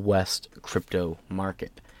Wild West crypto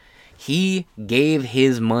market. He gave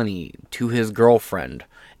his money to his girlfriend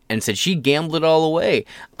and said she gambled it all away.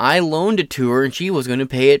 I loaned it to her and she was going to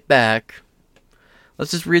pay it back.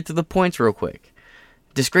 Let's just read through the points real quick.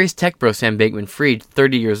 Disgraced tech bro Sam Bankman-Fried,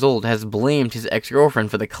 30 years old, has blamed his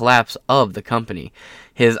ex-girlfriend for the collapse of the company.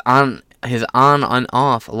 His on and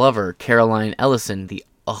off lover, Caroline Ellison, the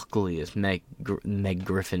ugliest Meg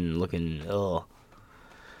Griffin looking,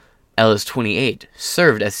 Ellis, 28,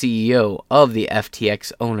 served as CEO of the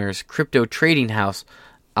FTX owner's crypto trading house,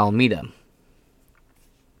 Alameda.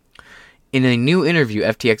 In a new interview,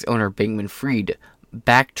 FTX owner Bankman-Fried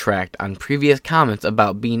backtracked on previous comments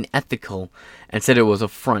about being ethical and said it was a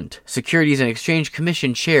front. Securities and Exchange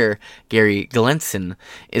Commission Chair Gary Glenson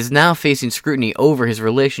is now facing scrutiny over his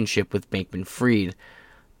relationship with Bankman-Fried.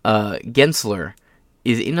 Gensler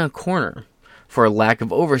is in a corner for a lack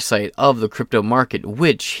of oversight of the crypto market,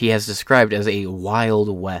 which he has described as a Wild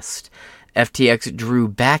West. FTX drew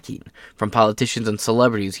backing from politicians and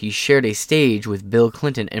celebrities. He shared a stage with Bill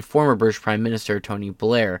Clinton and former British Prime Minister Tony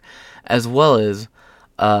Blair, as well as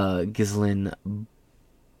Ghislaine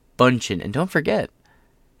Bündchen. And don't forget,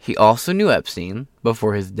 he also knew Epstein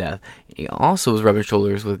before his death. He also was rubbing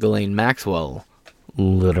shoulders with Ghislaine Maxwell,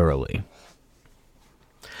 literally.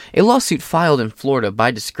 A lawsuit filed in Florida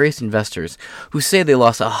by disgraced investors who say they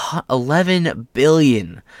lost $11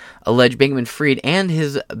 billion. Alleged Bankman-Fried and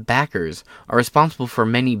his backers are responsible for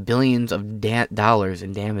many billions of dollars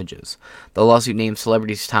in damages. The lawsuit names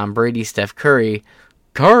celebrities Tom Brady, Steph Curry,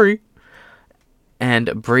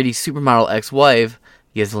 and Brady's supermodel ex-wife,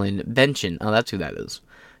 Ghislaine Bündchen. Oh, that's who that is.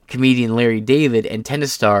 Comedian Larry David and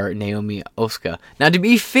tennis star Naomi Osaka. Now, to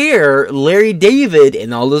be fair, Larry David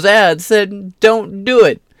in all those ads said, don't do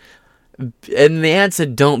it. And the ad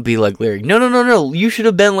said, don't be like Larry. No. You should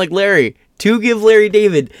have been like Larry. To give Larry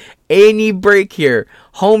David any break here.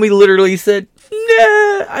 Homie literally said,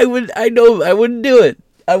 nah, I wouldn't do it.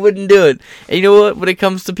 I wouldn't do it. And you know what? When it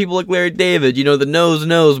comes to people like Larry David, you know, the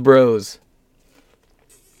nose bros.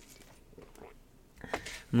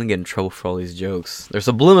 I'm gonna get in trouble for all these jokes. They're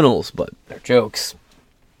subliminals, but they're jokes.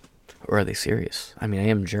 Or are they serious? I mean, I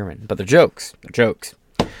am German, but they're jokes. They're jokes.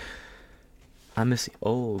 I'm missing.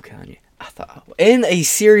 Oh, Kanye. In a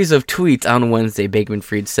series of tweets on Wednesday,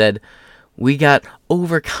 Bankman-Fried said, "We got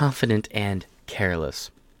overconfident and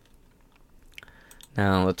careless."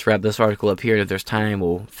 Now, let's wrap this article up here. If there's time,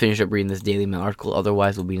 we'll finish up reading this Daily Mail article.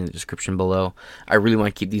 Otherwise, it'll be in the description below. I really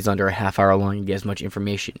want to keep these under a half hour long and get as much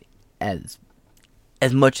information as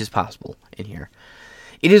much as possible in here.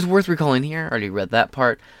 It is worth recalling here. I already read that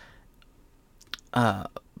part.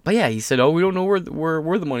 But yeah, he said, "Oh, we don't know where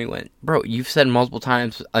the money went." Bro, you've said multiple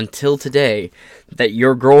times until today that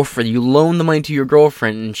your girlfriend, you loaned the money to your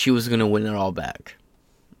girlfriend and she was going to win it all back.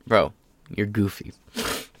 Bro, you're goofy.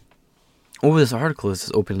 Over this article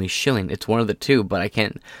is openly shilling. It's one of the two, but I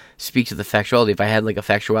can't speak to the factuality. If I had like a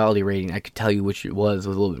factuality rating, I could tell you which it was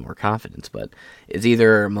with a little bit more confidence. But it's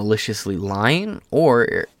either maliciously lying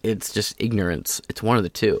or it's just ignorance. It's one of the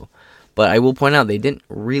two. But I will point out they didn't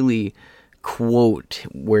really quote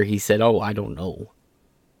where he said, "Oh, I don't know."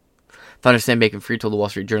 Founder Sam Bankman-Fried told the Wall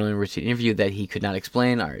Street Journal in a recent interview that he could not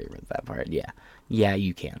explain. I already read that part. Yeah,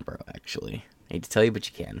 you can, bro. Actually, I hate to tell you, but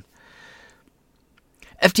you can.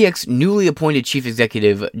 FTX newly appointed chief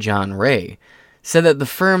executive John Ray said that the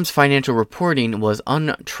firm's financial reporting was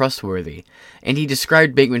untrustworthy, and he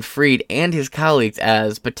described Bankman-Fried and his colleagues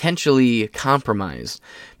as potentially compromised.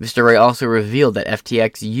 Mr. Ray also revealed that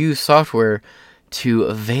FTX used software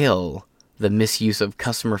to veil the misuse of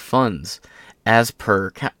customer funds, as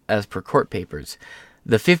per court papers.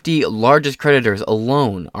 The 50 largest creditors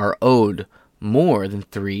alone are owed more than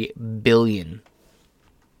 $3 billion.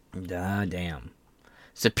 Damn.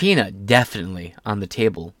 Subpoena definitely on the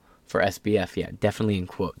table for SBF. Yeah, definitely in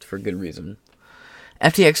quotes for good reason.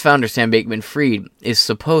 FTX founder Sam Bankman-Fried is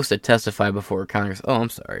supposed to testify before Congress. Oh, I'm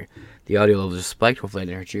sorry. The audio level just spiked. Hopefully I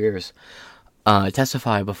didn't hurt your ears.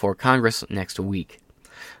 Testify before Congress next week.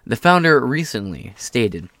 The founder recently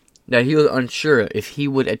stated that he was unsure if he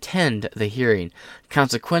would attend the hearing.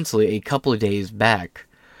 Consequently, a couple of days back,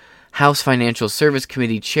 House Financial Service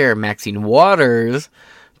Committee Chair Maxine Waters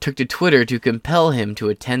took to Twitter to compel him to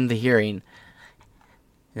attend the hearing.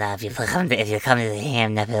 Now, if you come to the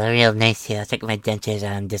ham, that'd be real nice here. I'll take my dentures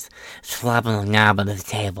out and just slap a knob on the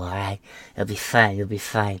table, alright? It'll be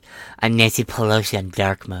fine. I'm Nancy Pelosi on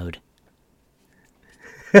dark mode.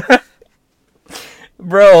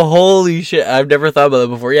 Bro, holy shit. I've never thought about that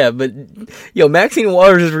before. Yeah, but, yo, Maxine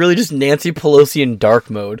Waters is really just Nancy Pelosi in dark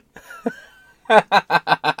mode.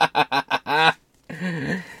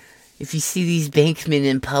 If you see these banksmen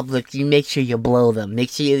in public, you make sure you blow them. Make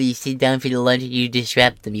sure you sit down for the lunch and you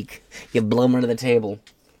disrupt them. You blow them under the table.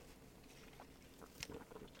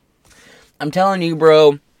 I'm telling you,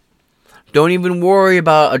 bro. Don't even worry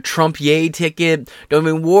about a Trump yay ticket. Don't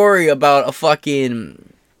even worry about a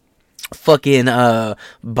fucking Biden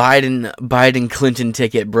Clinton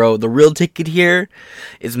ticket, bro. The real ticket here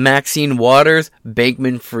is Maxine Waters,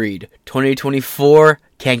 Bankman-Fried. 2024,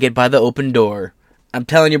 can't get by the open door. I'm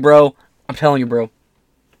telling you, bro.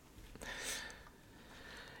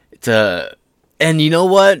 It's and you know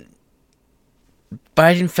what?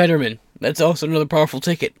 Biden Fetterman. That's also another powerful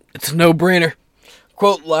ticket. It's a no-brainer.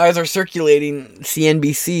 Quote, lies are circulating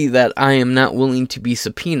CNBC that I am not willing to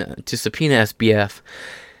subpoena SBF.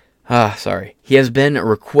 He has been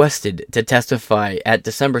requested to testify at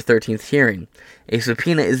December 13th hearing. A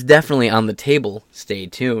subpoena is definitely on the table. Stay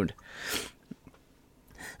tuned.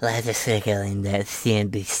 Lies are circulating that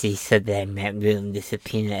CNBC said that I'm not willing to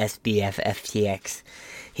subpoena SBF FTX.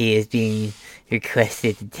 He is being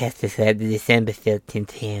requested to testify at the December 13th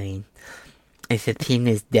hearing. A subpoena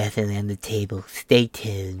is definitely on the table. Stay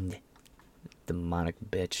tuned. Demonic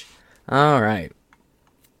bitch. Alright.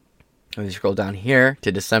 Let me scroll down here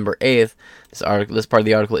to December 8th. This part of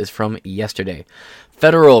the article is from yesterday.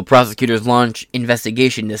 Federal prosecutors launch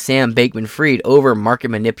investigation to Sam Bankman-Fried over market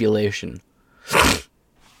manipulation.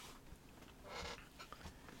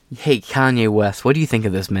 Hey, Kanye West, what do you think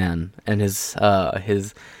of this man and his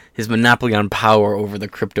monopoly on power over the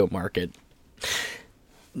crypto market?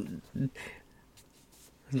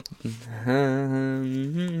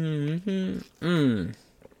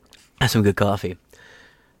 That's some good coffee.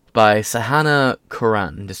 By Sahana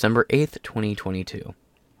Quran, December 8th, 2022.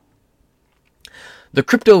 The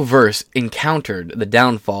cryptoverse encountered the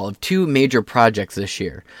downfall of two major projects this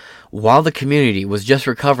year. While the community was just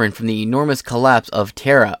recovering from the enormous collapse of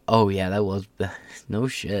Terra. Oh yeah, that was... No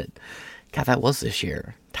shit. God, that was this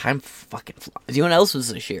year. Time fucking flies. You know what else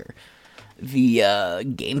was this year? The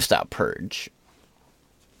GameStop purge.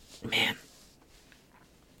 Man.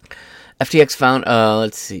 FTX found...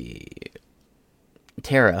 let's see...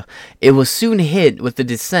 Terra. It was soon hit with the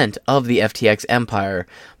descent of the FTX empire.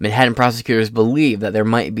 Manhattan prosecutors believe that there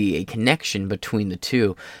might be a connection between the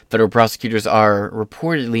two. Federal prosecutors are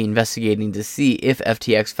reportedly investigating to see if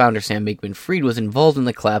FTX founder Sam Bankman-Fried was involved in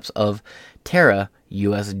the collapse of Terra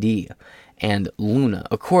USD and Luna.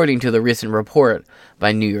 According to the recent report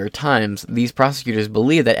by New York Times, these prosecutors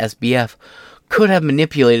believe that SBF could have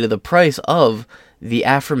manipulated the price of the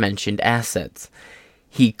aforementioned assets.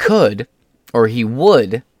 He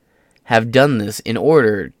would have done this in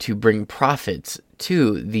order to bring profits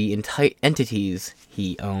to the entities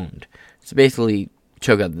he owned. So basically,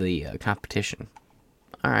 choke out the competition.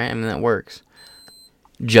 Alright, I mean, that works.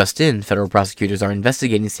 Just in, federal prosecutors are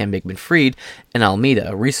investigating Sam Bankman-Fried and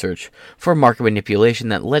Alameda Research for market manipulation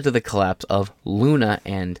that led to the collapse of Luna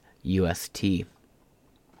and UST.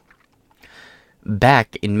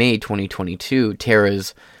 Back in May 2022,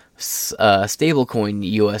 Terra's stablecoin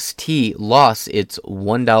UST lost its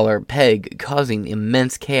 $1 peg, causing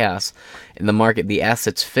immense chaos in the market. The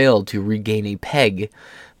assets failed to regain its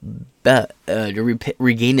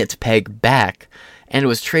peg back, and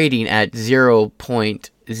was trading at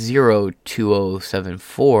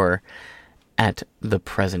 0.02074 at the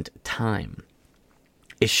present time.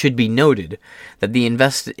 It should be noted that the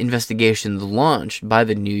investigations launched by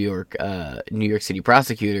the New York City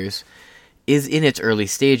prosecutors is in its early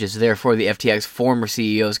stages. Therefore, the FTX former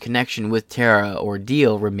CEO's connection with Terra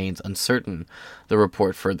ordeal remains uncertain, the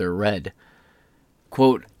report further read.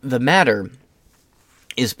 Quote, the matter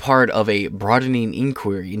is part of a broadening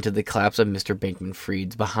inquiry into the collapse of Mr.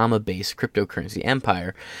 Bankman-Fried's Bahama-based cryptocurrency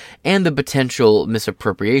empire and the potential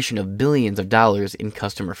misappropriation of billions of dollars in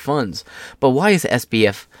customer funds. But why is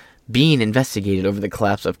SBF being investigated over the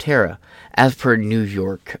collapse of Terra? As per New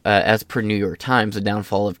York Times, the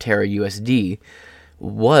downfall of Terra USD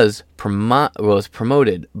was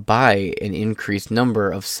promoted by an increased number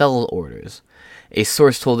of sell orders. A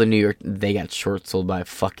source told the New York they got short sold by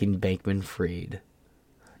fucking Bankman-Fried.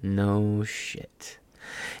 No shit.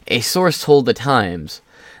 A source told the Times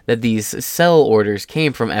that these sell orders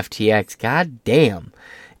came from FTX. God damn.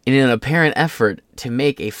 In an apparent effort to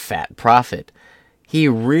make a fat profit. He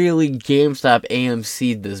really GameStop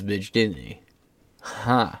AMC'd this bitch, didn't he?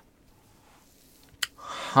 Huh.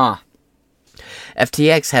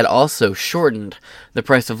 FTX had also shortened the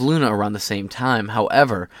price of Luna around the same time.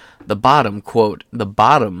 However, the bottom, quote, the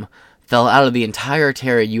bottom fell out of the entire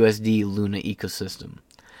Terra USD Luna ecosystem.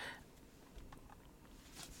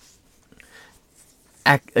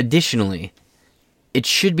 Additionally, it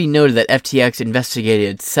should be noted that FTX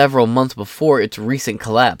investigated several months before its recent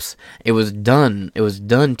collapse. It was done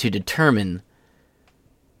to determine...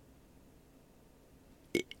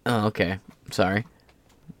 Oh, okay. Sorry.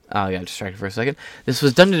 I got distracted for a second. This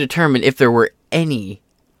was done to determine if there were any,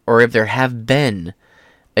 or if there have been,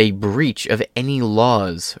 a breach of any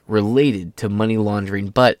laws related to money laundering,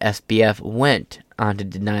 but SBF went on to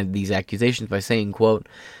deny these accusations by saying, quote,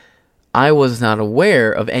 I was not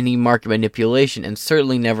aware of any market manipulation and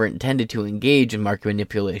certainly never intended to engage in market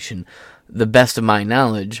manipulation. The best of my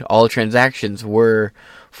knowledge, all transactions were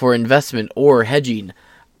for investment or hedging.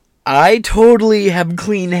 I totally have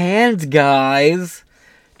clean hands, guys.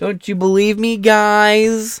 Don't you believe me,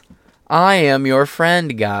 guys? I am your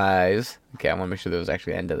friend, guys. Okay, I want to make sure there was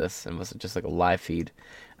actually an end to this. It wasn't just like a live feed.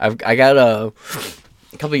 I got a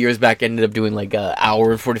couple of years back, ended up doing like an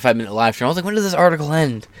hour and 45-minute live stream. I was like, when does this article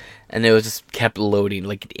end? And it was just kept loading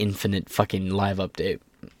like an infinite fucking live update.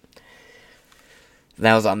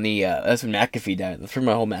 That was on the, that's when McAfee died. That's from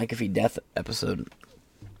my whole McAfee death episode.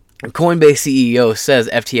 Coinbase CEO says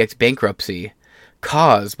FTX bankruptcy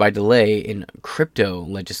caused by delay in crypto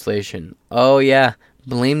legislation. Oh yeah,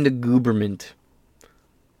 blame the government.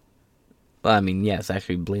 Well, I mean, yes,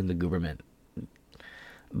 actually blame the government.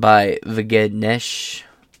 By Vignesh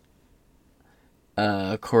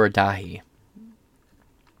Koradahi.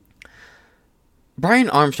 Brian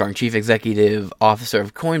Armstrong, chief executive officer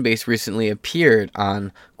of Coinbase, recently appeared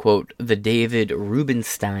on, quote, The David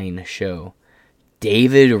Rubenstein Show.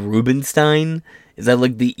 David Rubenstein? Is that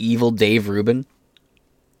like the evil Dave Rubin?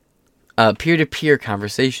 Peer-to-peer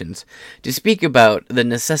conversations to speak about the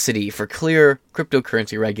necessity for clear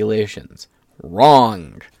cryptocurrency regulations.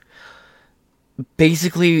 Wrong.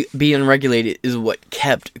 Basically, being unregulated is what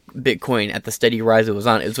kept Bitcoin at the steady rise it was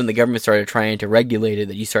on. It was when the government started trying to regulate it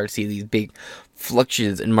that you started to see these big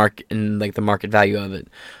fluctuations in like the market value of it.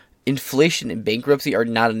 Inflation and bankruptcy are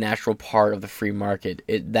not a natural part of the free market.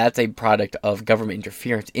 That's a product of government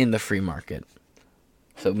interference in the free market.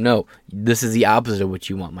 So no, this is the opposite of what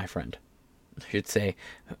you want, my friend. I should say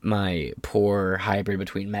my poor hybrid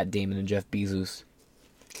between Matt Damon and Jeff Bezos.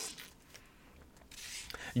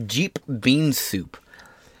 Jeep Bean Soup.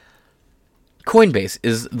 Coinbase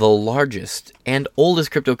is the largest and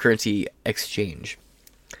oldest cryptocurrency exchange.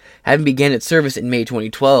 Having began its service in May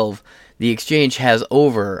 2012, the exchange has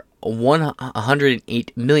over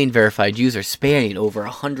 108 million verified users spanning over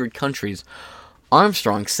 100 countries.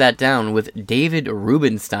 Armstrong sat down with David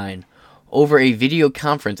Rubenstein over a video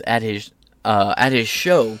conference at his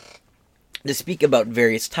show to speak about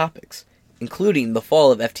various topics, including the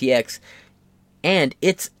fall of FTX and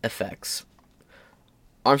its effects.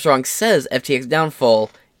 Armstrong says FTX downfall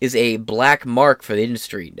is a black mark for the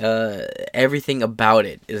industry. Everything about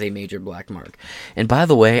it is a major black mark. And by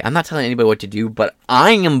the way, I'm not telling anybody what to do, but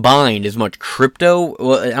I am buying as much crypto,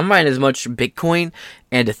 I'm buying as much Bitcoin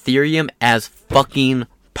and Ethereum as fucking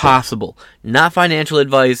possible. Not financial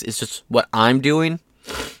advice, it's just what I'm doing.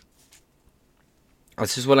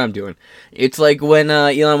 That's just what I'm doing. It's like when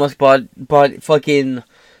Elon Musk bought fucking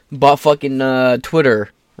Twitter,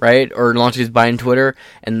 right? Or launched his buying Twitter,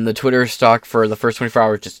 and the Twitter stock for the first 24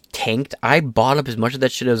 hours just tanked. I bought up as much of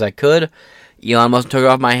that shit as I could. Elon Musk took it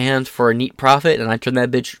off my hands for a neat profit, and I turned that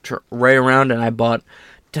bitch right around, and I bought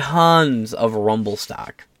tons of Rumble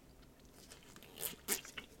stock.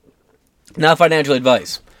 Not financial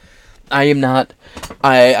advice. I am not...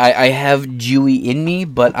 I have Jewy in me,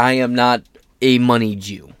 but I am not a money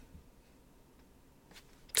Jew.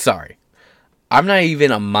 Sorry. I'm not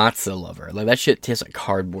even a matzah lover. Like, that shit tastes like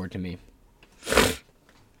cardboard to me.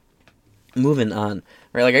 Moving on.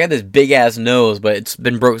 Right, like, I got this big-ass nose, but it's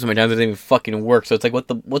been broke so many times it doesn't even fucking work. So it's like,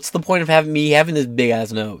 what's the point of having this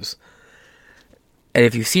big-ass nose? And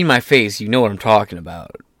if you've seen my face, you know what I'm talking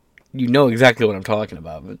about. You know exactly what I'm talking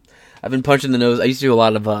about. But I've been punched in the nose. I used to do a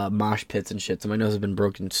lot of mosh pits and shit, so my nose has been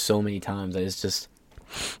broken so many times. It's just...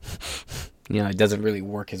 you know, it doesn't really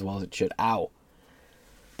work as well as it should. Ow.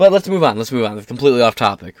 But let's move on. It's completely off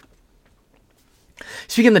topic.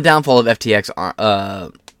 Speaking of the downfall of FTX,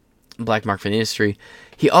 black mark for the industry,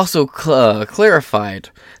 He also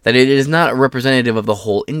clarified that it is not representative of the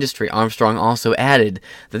whole industry. Armstrong also added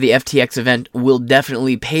that the FTX event will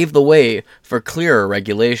definitely pave the way for clearer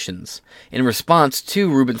regulations. In response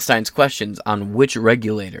to Rubenstein's questions on which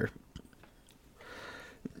regulator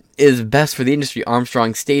is best for the industry,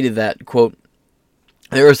 Armstrong stated that, quote,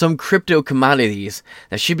 there are some crypto commodities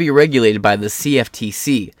that should be regulated by the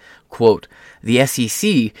CFTC. Quote, the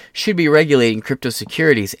SEC should be regulating crypto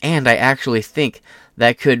securities, and I actually think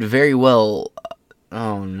that could very well,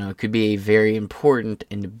 could be a very important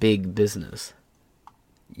and big business.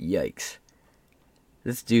 Yikes.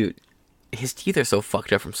 This dude, his teeth are so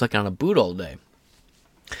fucked up from sucking on a boot all day.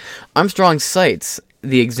 Armstrong cites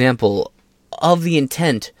the example of the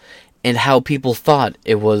intent and how people thought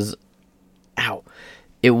it was, why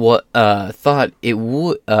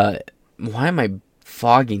am I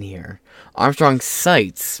fogging here? Armstrong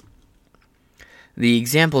cites the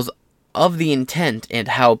examples of the intent and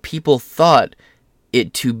how people thought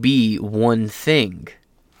it to be one thing.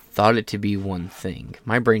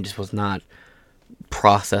 My brain just was not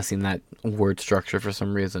processing that word structure for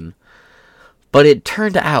some reason. But it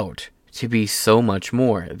turned out to be so much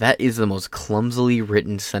more. That is the most clumsily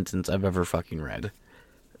written sentence I've ever fucking read.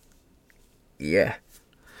 Yeah.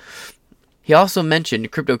 He also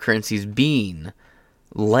mentioned cryptocurrencies being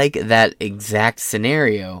like that exact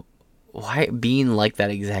scenario. Why being like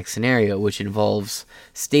that exact scenario, which involves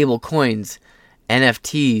stable coins,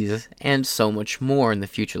 NFTs, and so much more in the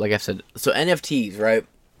future. Like I've said, so NFTs, right?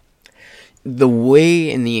 The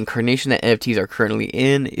way and the incarnation that NFTs are currently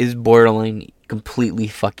in is borderline completely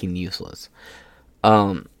fucking useless.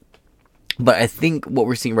 But I think what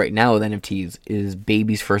we're seeing right now with NFTs is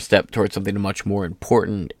baby's first step towards something much more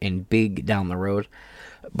important and big down the road.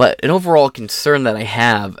 But an overall concern that I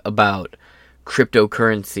have about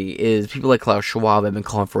cryptocurrency is people like Klaus Schwab have been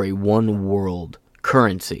calling for a one world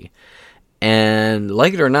currency. And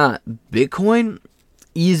like it or not, Bitcoin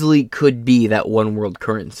easily could be that one world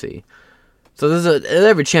currency. So there's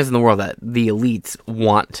every chance in the world that the elites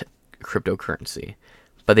want cryptocurrency.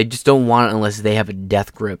 But they just don't want it unless they have a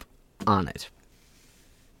death grip on it.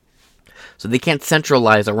 So they can't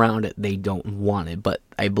centralize around it. They don't want it. But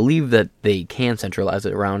I believe that they can centralize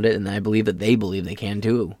it around it. And I believe that they believe they can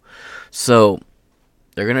too. So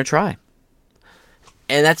they're going to try.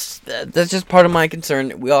 And that's just part of my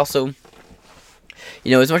concern. We also,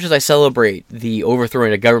 as much as I celebrate the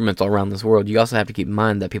overthrowing of governments all around this world, you also have to keep in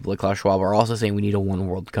mind that people like Klaus Schwab are also saying we need a one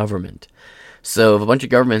world government. So if a bunch of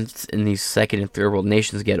governments in these second and third world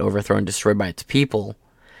nations get overthrown and destroyed by its people,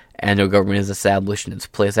 and no government is established in its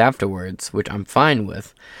place afterwards, which I'm fine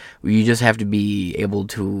with, you just have to be able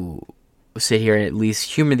to sit here and at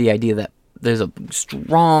least humor the idea that there's a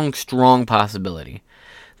strong, strong possibility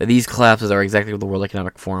that these collapses are exactly what the World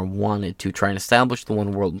Economic Forum wanted to try and establish the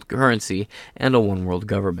one world currency and a one world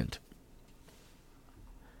government.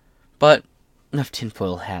 But enough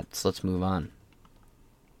tinfoil hats, let's move on.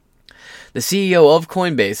 The CEO of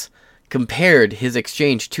Coinbase compared his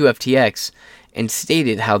exchange to FTX and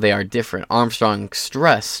stated how they are different. Armstrong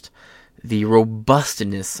stressed the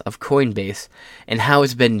robustness of Coinbase and how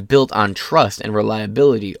it's been built on trust and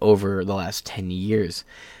reliability over the last 10 years.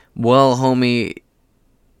 Well, homie,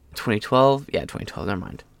 2012? Yeah, 2012, never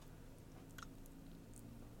mind.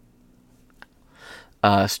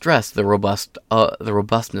 Stressed the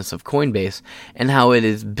robustness of Coinbase and how it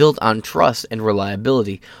is built on trust and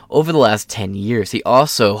reliability over the last 10 years. He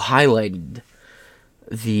also highlighted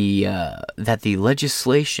that the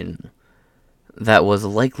legislation that was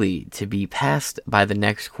likely to be passed by the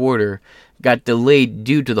next quarter got delayed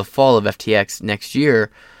due to the fall of FTX next year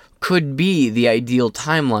could be the ideal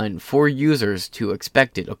timeline for users to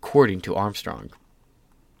expect it, according to Armstrong.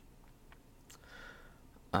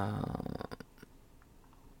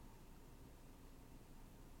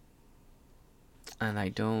 And I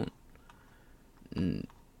don't...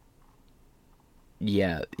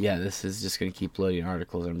 Yeah, this is just going to keep loading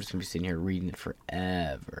articles. I'm just going to be sitting here reading it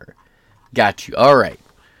forever. Got you. All right.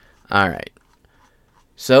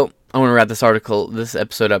 So, I want to wrap this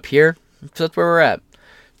episode up here. So that's where we're at.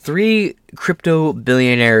 3 crypto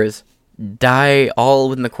billionaires die all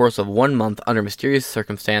within the course of 1 month under mysterious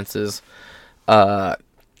circumstances. I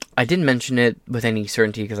didn't mention it with any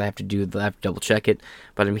certainty because I have to double check it,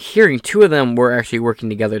 but I'm hearing 2 of them were actually working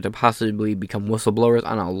together to possibly become whistleblowers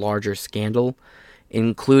on a larger scandal,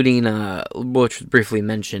 including, which was briefly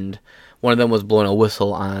mentioned, one of them was blowing a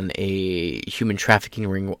whistle on a human trafficking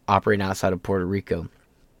ring operating outside of Puerto Rico.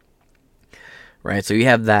 Right, so you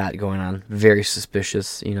have that going on. Very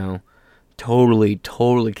suspicious, totally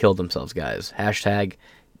killed themselves, guys. Hashtag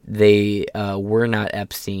they were not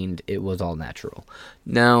Epstein. It was all natural.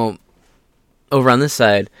 Now, over on this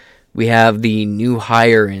side, we have the new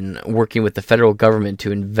hire in working with the federal government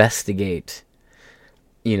to investigate,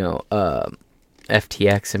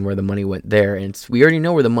 FTX and where the money went there. And we already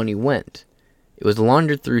know where the money went. It was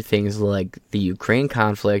laundered through things like the Ukraine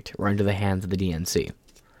conflict or into the hands of the DNC.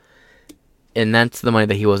 And that's the money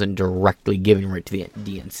that he wasn't directly giving right to the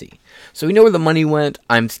DNC. So we know where the money went.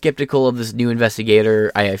 I'm skeptical of this new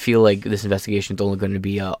investigator. I feel like this investigation is only going to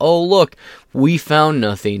be, oh, look, we found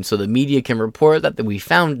nothing, so the media can report that we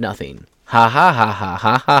found nothing. Ha ha ha ha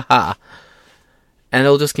ha ha ha. And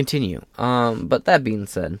it'll just continue. But that being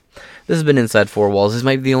said, this has been Inside Four Walls. This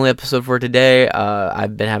might be the only episode for today.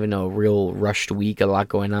 I've been having a real rushed week, a lot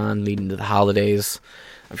going on leading to the holidays.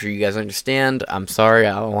 I'm sure you guys understand. I'm sorry.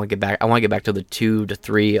 I want to get back. I want to get back to the 2 to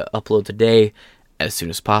 3 uploads a day as soon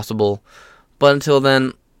as possible. But until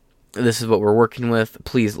then, this is what we're working with.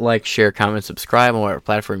 Please like, share, comment, subscribe on whatever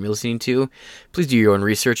platform you're listening to. Please do your own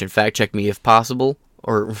research and fact check me if possible,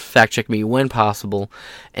 or fact check me when possible,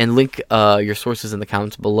 and link your sources in the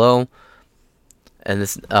comments below. And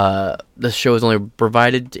this show is only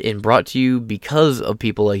provided and brought to you because of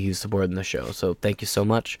people like you supporting the show. So thank you so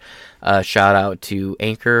much. Shout out to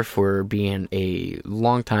Anchor for being a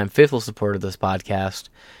longtime faithful supporter of this podcast.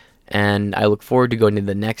 And I look forward to going into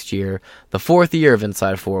the next year, the 4th year of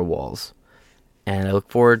Inside Four Walls. And I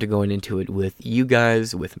look forward to going into it with you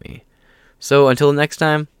guys with me. So until next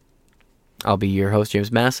time, I'll be your host,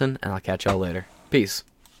 James Madison, and I'll catch y'all later. Peace.